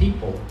on the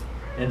people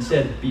and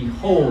said,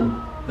 behold,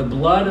 the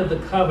blood of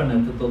the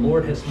covenant that the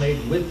Lord has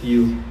made with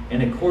you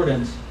in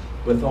accordance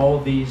with all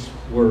these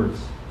words.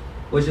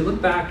 Well, as you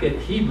look back at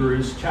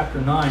Hebrews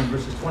chapter 9,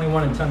 verses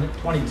 21 and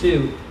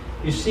 22,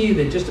 you see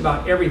that just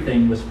about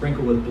everything was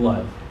sprinkled with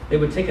blood. They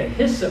would take a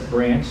hyssop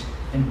branch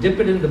and dip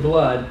it in the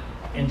blood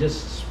and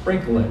just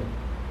sprinkle it,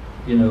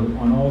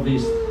 on all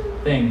these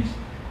things.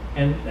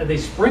 And they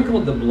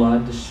sprinkled the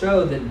blood to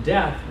show that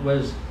death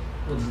was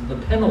the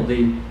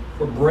penalty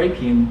for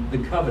breaking the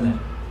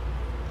covenant.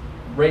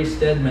 Ray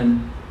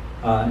Stedman,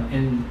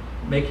 in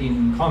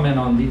making comment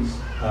on these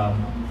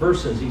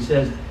verses, he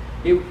says,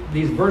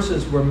 these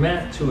verses were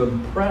meant to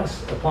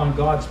impress upon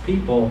God's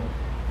people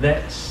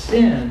that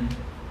sin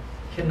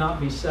cannot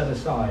be set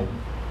aside,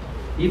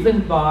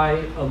 even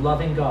by a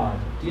loving God.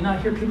 Do you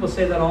not hear people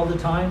say that all the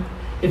time?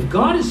 If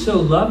God is so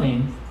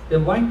loving,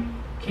 then why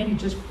can't he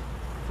just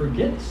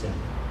forget sin?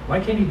 Why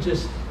can't he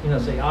just,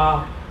 say,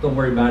 don't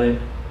worry about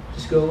it,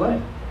 just go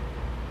away?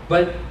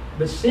 But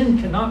sin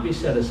cannot be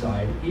set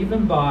aside,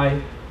 even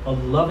by a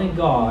loving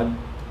God,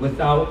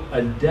 without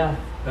a death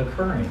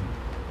occurring.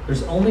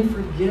 There's only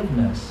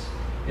forgiveness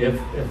if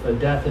a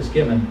death is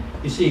given.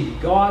 You see,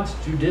 God's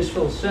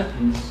judicial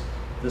sentence,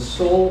 the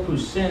soul who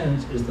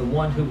sins is the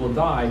one who will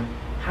die,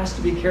 has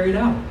to be carried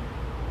out.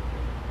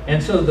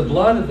 And so the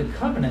blood of the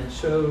covenant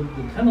showed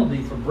the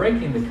penalty for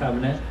breaking the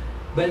covenant,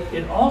 but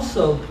it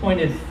also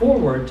pointed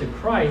forward to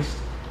Christ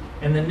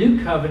and the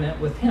new covenant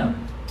with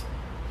him.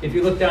 If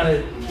you look down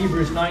at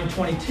Hebrews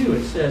 9:22,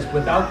 it says,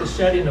 without the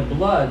shedding of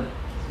blood,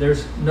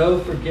 there's no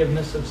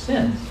forgiveness of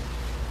sins.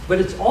 But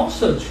it's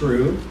also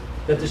true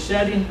that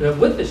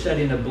with the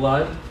shedding of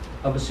blood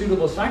of a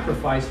suitable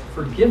sacrifice,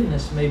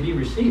 forgiveness may be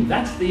received.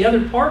 That's the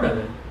other part of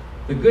it,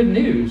 the good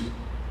news.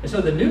 And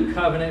so the new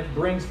covenant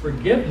brings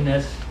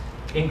forgiveness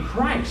in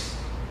Christ.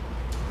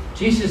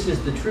 Jesus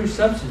is the true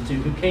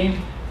substitute who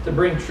came to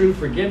bring true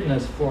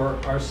forgiveness for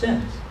our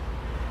sins.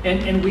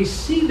 And we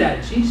see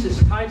that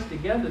Jesus ties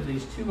together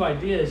these two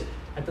ideas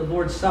at the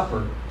Lord's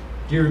Supper.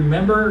 Do you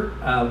remember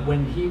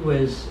when he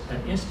was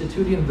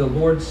instituting the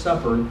Lord's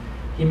Supper,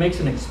 he makes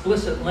an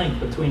explicit link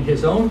between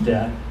his own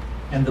death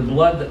and the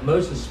blood that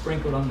Moses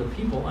sprinkled on the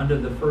people under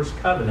the first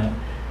covenant.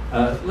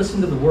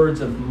 Listen to the words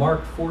of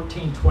Mark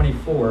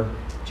 14:24.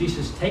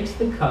 Jesus takes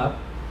the cup,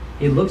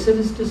 he looks at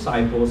his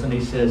disciples, and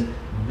he says,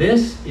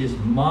 this is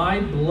my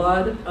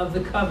blood of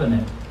the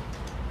covenant,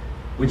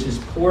 which is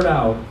poured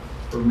out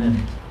for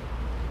many.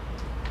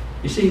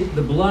 You see,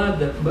 the blood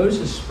that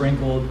Moses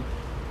sprinkled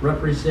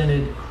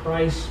represented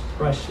Christ's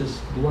precious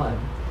blood.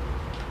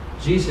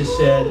 Jesus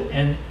said,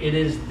 and it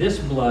is this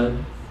blood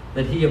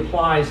that he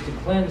applies to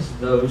cleanse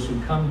those who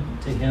come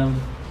to him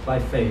by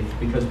faith,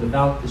 because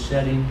without the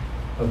shedding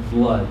of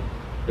blood,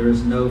 there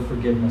is no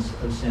forgiveness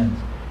of sins.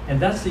 And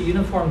that's the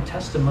uniform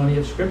testimony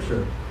of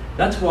Scripture.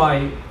 That's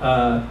why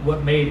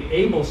what made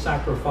Abel's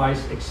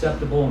sacrifice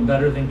acceptable and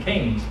better than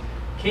Cain's.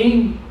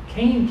 Cain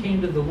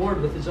came to the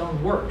Lord with his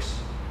own works,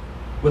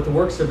 with the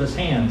works of his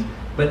hands.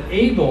 But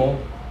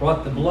Abel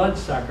brought the blood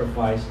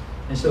sacrifice,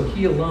 and so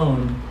he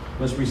alone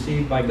was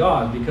received by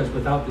God, because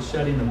without the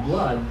shedding of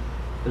blood,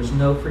 there's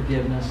no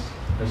forgiveness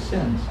of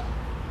sins.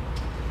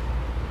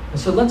 And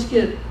so let's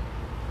get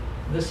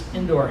this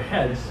into our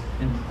heads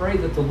and pray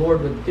that the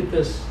Lord would get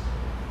this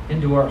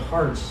into our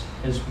hearts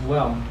as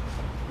well.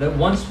 That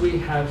once we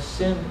have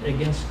sinned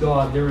against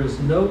God, there is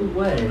no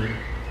way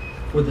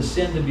for the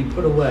sin to be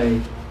put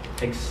away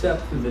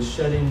except through the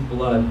shedding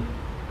blood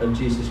of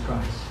Jesus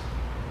Christ.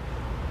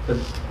 But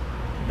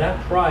that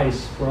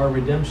price for our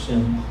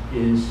redemption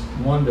is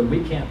one that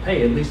we can't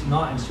pay, at least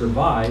not and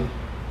survive,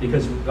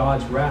 because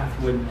God's wrath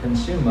would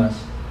consume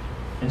us.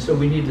 And so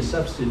we need a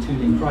substitute,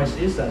 and Christ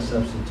is that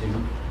substitute.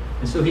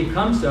 And so he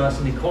comes to us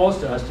and he calls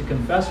to us to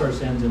confess our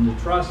sins and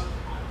to trust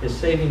his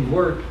saving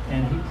work,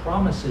 and he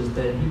promises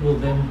that he will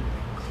then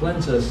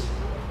cleanse us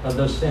of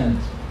those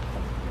sins.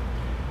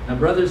 Now,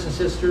 brothers and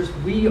sisters,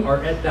 we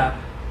are at that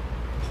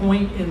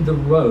point in the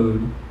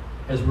road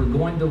as we're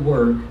going to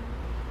work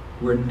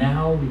where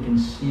now we can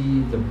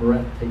see the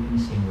breathtaking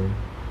scenery.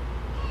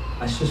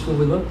 That's just what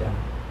we looked at.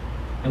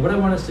 And what I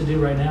want us to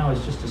do right now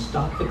is just to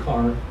stop the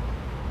car,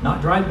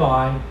 not drive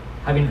by,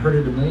 having heard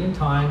it a million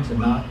times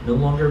and no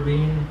longer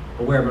being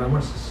aware, but I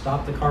want us to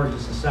stop the car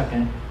just a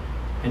second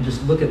and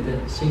just look at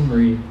the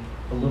scenery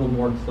a little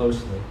more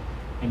closely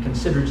and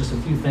consider just a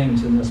few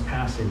things in this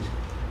passage.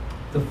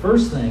 The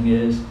first thing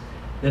is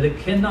that it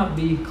cannot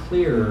be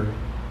clearer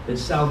that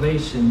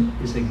salvation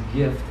is a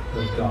gift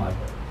of God.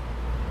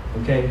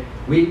 Okay?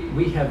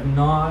 We have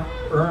not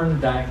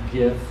earned that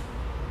gift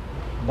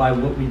by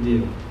what we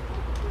do.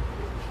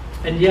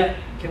 And yet,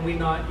 can we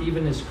not,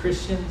 even as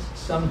Christians,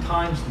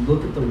 sometimes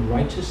look at the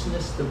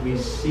righteousness that we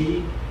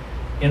see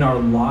in our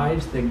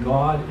lives that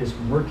God is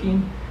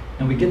working,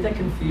 and we get that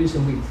confused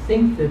and we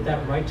think that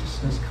that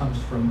righteousness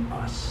comes from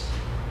us.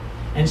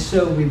 And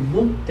so we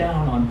look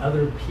down on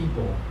other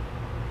people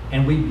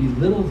and we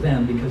belittle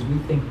them because we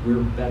think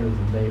we're better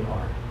than they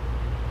are.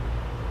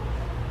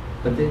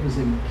 But it was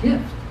a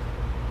gift.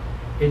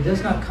 It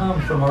does not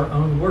come from our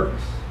own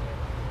works.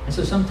 And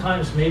so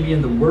sometimes maybe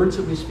in the words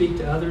that we speak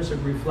to others, it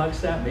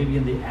reflects that. Maybe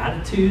in the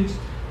attitudes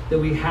that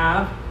we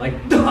have,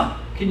 like, duh,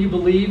 can you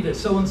believe that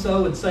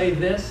so-and-so would say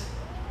this?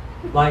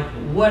 Like,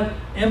 what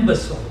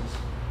imbeciles.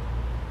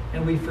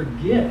 And we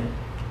forget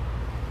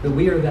that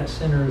we are that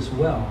sinner as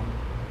well.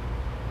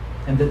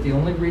 And that the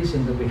only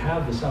reason that we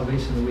have the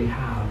salvation that we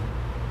have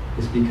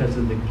is because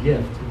of the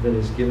gift that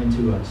is given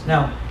to us.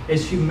 Now,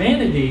 as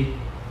humanity,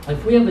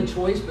 if we have a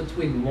choice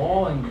between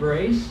law and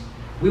grace,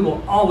 we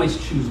will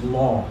always choose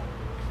law,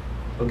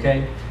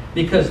 okay?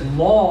 Because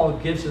law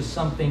gives us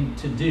something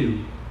to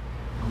do.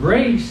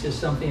 Grace is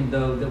something,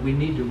 though, that we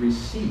need to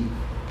receive.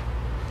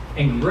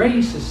 And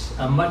grace is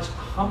a much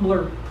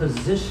humbler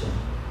position.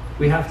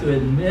 We have to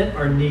admit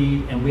our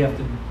need, and we have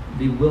to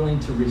be willing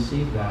to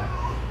receive that.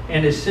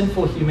 And as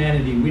sinful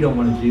humanity, we don't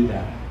want to do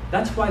that.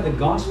 That's why the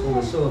gospel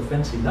is so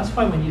offensive. That's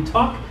why when you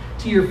talk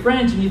to your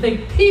friends and you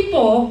think,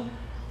 people,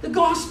 the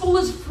gospel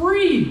is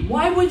free.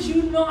 Why would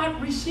you not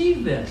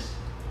receive this?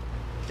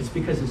 It's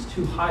because it's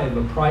too high of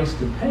a price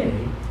to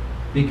pay,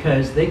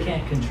 because they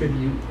can't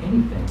contribute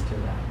anything to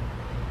that.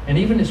 And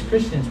even as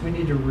Christians, we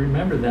need to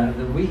remember that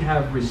we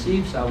have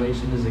received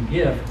salvation as a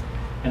gift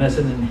and as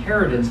an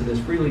inheritance that is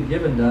freely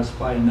given to us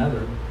by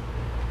another.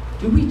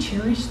 Do we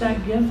cherish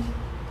that gift?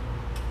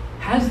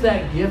 Has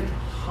that gift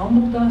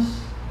humbled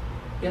us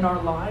in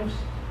our lives?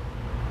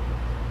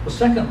 Well,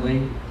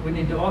 secondly, we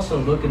need to also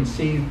look and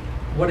see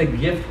what a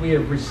gift we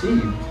have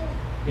received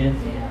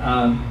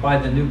by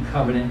the new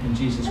covenant in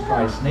Jesus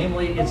Christ.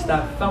 Namely, it's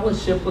that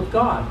fellowship with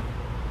God.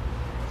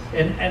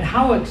 And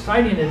how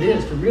exciting it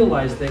is to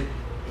realize that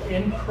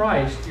in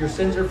Christ your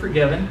sins are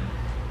forgiven,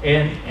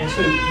 and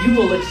so you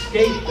will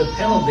escape the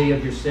penalty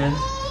of your sins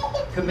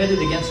committed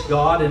against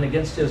God and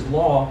against His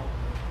law,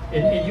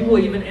 and you will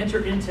even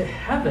enter into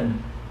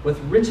heaven with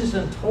riches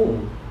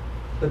untold.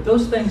 But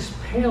those things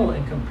pale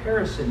in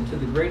comparison to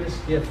the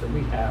greatest gift that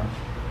we have,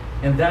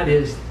 and that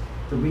is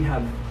that we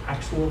have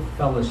actual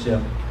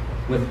fellowship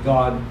with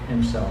God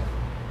Himself.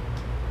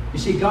 You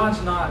see,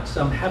 God's not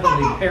some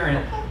heavenly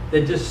parent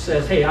that just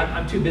says, hey,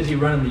 I'm too busy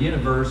running the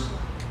universe.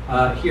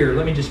 Here,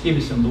 let me just give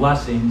you some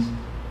blessings.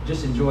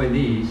 Just enjoy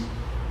these.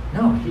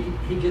 No,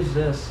 He gives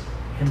us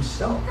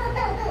Himself.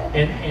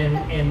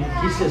 And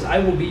He says, I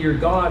will be your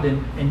God,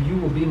 and you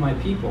will be my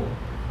people.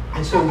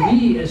 And so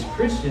we as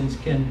Christians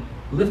can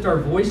lift our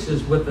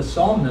voices with the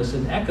psalmist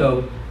and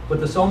echo what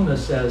the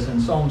psalmist says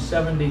in Psalm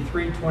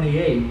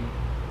 73:28.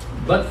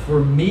 But for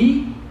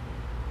me,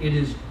 it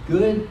is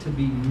good to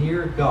be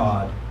near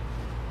God.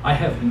 I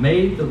have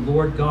made the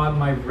Lord God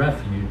my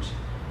refuge,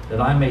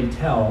 that I may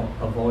tell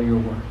of all your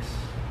works.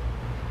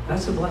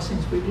 That's the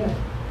blessings we get.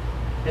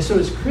 And so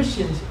as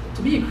Christians,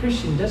 to be a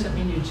Christian doesn't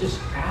mean you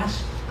just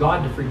ask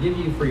God to forgive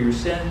you for your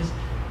sins,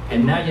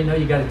 and now you know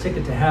you got a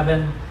ticket to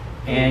heaven,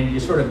 and you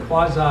sort of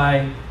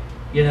quasi,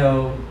 you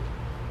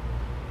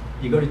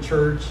go to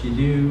church, you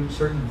do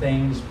certain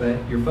things,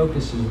 but your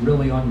focus is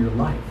really on your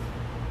life.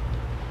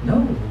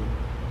 No.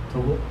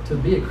 To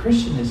be a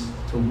Christian is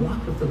to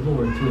walk with the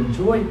Lord, to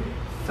enjoy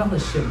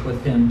fellowship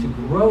with Him, to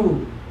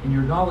grow in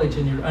your knowledge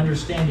and your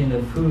understanding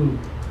of who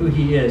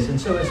He is. And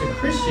so as a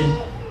Christian,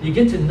 you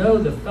get to know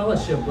the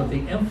fellowship with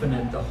the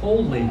infinite, the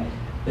holy,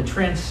 the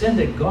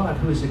transcendent God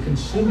who is a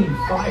consuming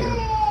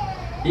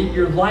fire.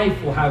 Your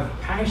life will have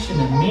passion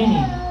and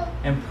meaning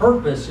and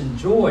purpose and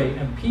joy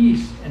and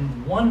peace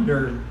and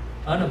wonder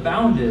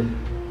unabounded.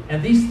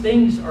 And these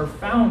things are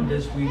found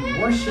as we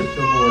worship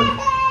the Lord,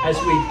 as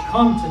we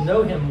come to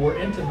know Him more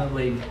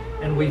intimately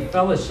and we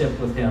fellowship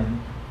with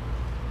Him.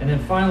 And then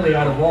finally,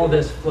 out of all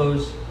this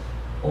flows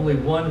only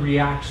one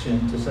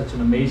reaction to such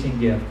an amazing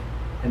gift,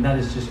 and that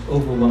is just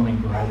overwhelming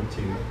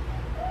gratitude.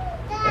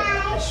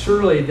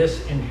 Surely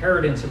this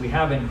inheritance that we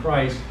have in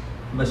Christ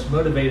must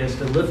motivate us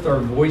to lift our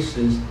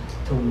voices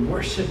to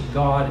worship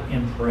God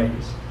in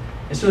praise.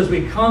 And so as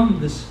we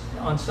come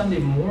on Sunday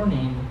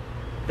morning,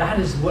 that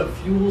is what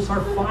fuels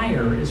our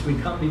fire as we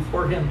come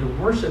before Him to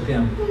worship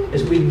Him,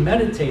 as we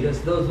meditate,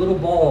 as those little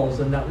balls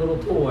and that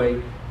little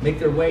toy make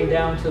their way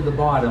down to the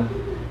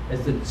bottom,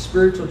 as the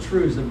spiritual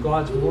truths of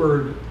God's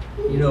Word,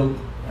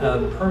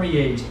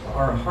 permeates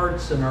our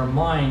hearts and our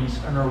minds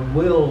and our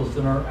wills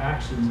and our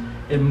actions.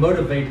 It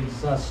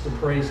motivates us to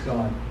praise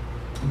God.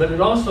 But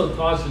it also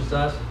causes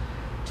us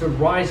to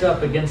rise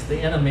up against the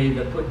enemy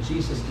that put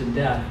Jesus to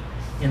death,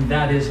 and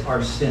that is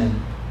our sin.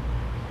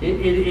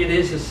 It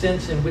is a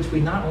sense in which we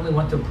not only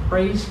want to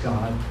praise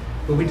God,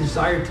 but we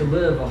desire to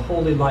live a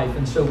holy life.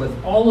 And so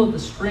with all of the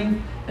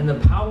strength and the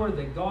power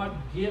that God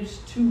gives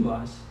to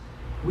us,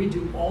 we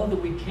do all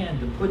that we can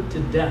to put to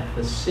death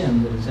the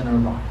sin that is in our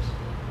lives.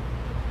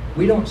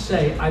 We don't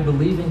say, I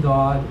believe in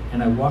God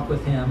and I walk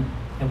with Him,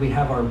 and we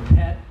have our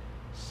pet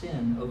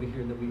sin over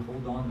here that we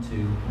hold on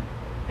to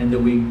and that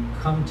we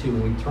come to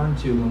and we turn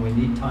to when we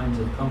need times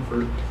of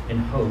comfort and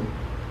hope.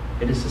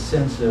 It is a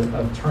sense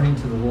of turning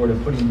to the Lord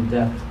and putting to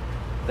death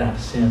that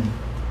sin.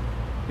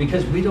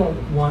 Because we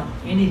don't want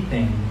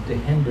anything to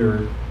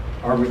hinder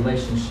our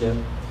relationship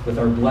with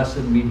our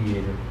blessed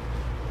mediator.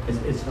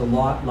 It's a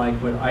lot like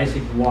what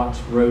Isaac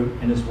Watts wrote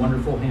in his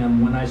wonderful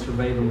hymn, When I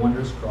Survey the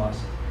Wondrous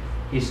Cross.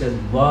 He said,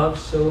 love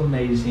so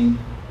amazing,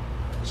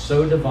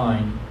 so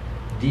divine,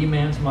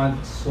 demands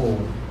my soul,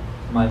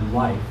 my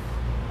life,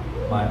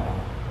 my all.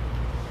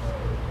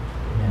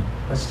 Amen.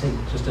 Let's take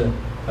just a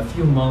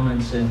few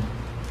moments and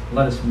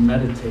let us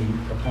meditate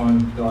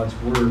upon God's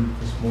Word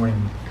this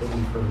morning that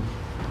we've heard.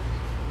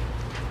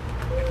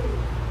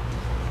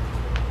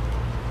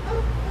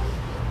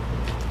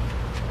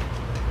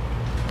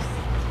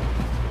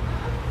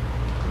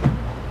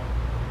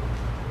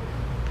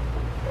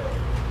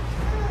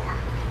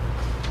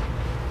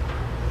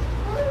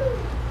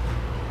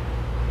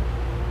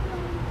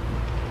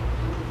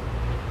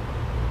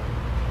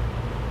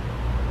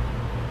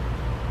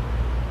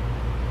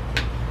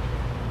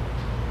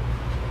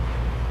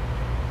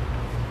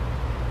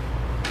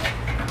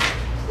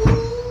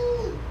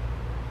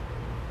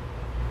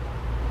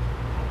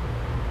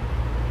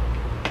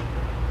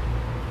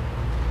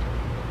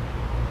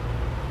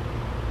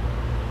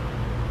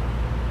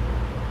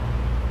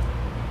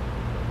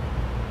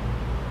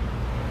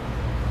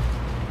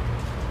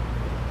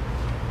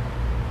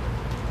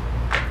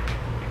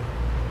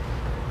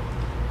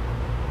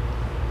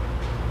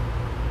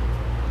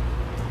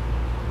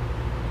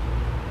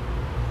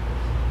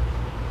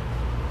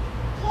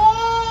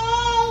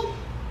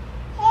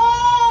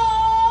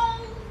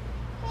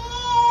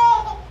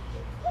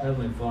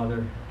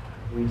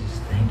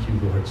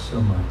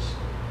 so much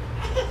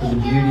for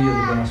the beauty of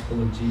the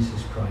gospel of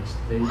Jesus Christ.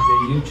 That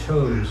you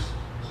chose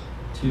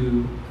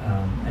to,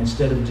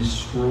 instead of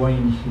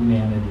destroying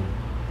humanity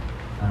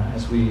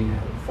as we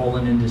have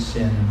fallen into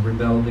sin and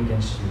rebelled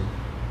against you,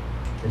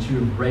 that you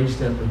have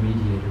raised up a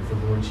mediator, the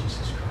Lord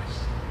Jesus Christ.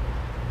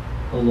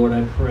 Oh Lord,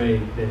 I pray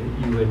that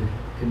you would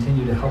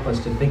continue to help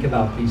us to think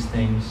about these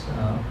things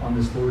on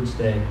this Lord's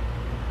Day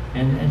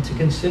and to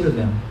consider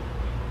them.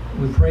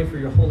 We pray for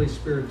your Holy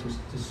Spirit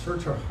to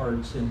search our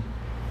hearts and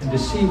to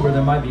see where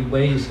there might be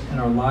ways in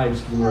our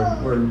lives,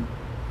 Lord, where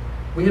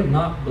we have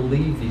not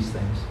believed these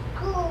things.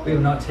 We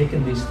have not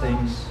taken these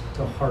things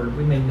to heart.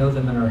 We may know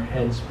them in our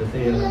heads, but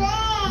they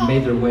have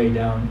made their way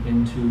down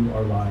into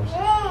our lives.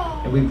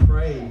 And we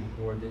pray,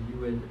 Lord, that you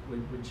would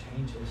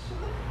change us.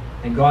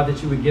 And God,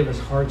 that you would give us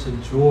hearts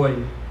of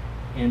joy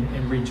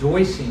and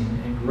rejoicing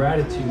and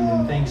gratitude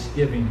and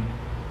thanksgiving,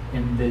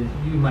 and that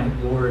you might,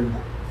 Lord,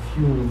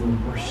 fuel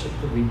the worship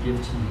that we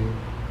give to you.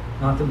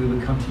 Not that we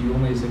would come to you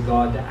only as a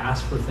God to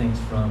ask for things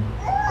from,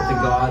 but the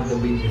God that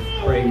we give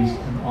praise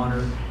and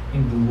honor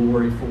and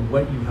glory for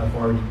what you have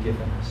already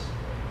given us.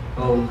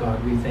 Oh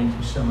God, we thank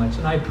you so much.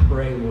 And I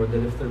pray, Lord,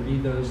 that if there be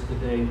those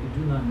today who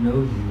do not know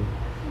you,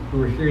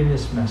 who are hearing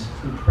this message,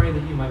 we pray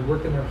that you might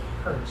work in their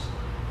hearts,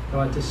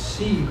 God, to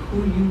see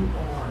who you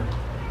are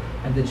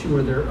and that you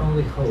are their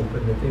only hope,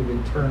 and that they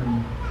would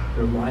turn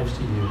their lives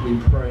to you.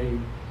 We pray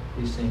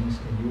these things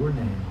in your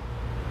name.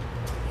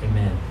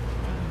 Amen.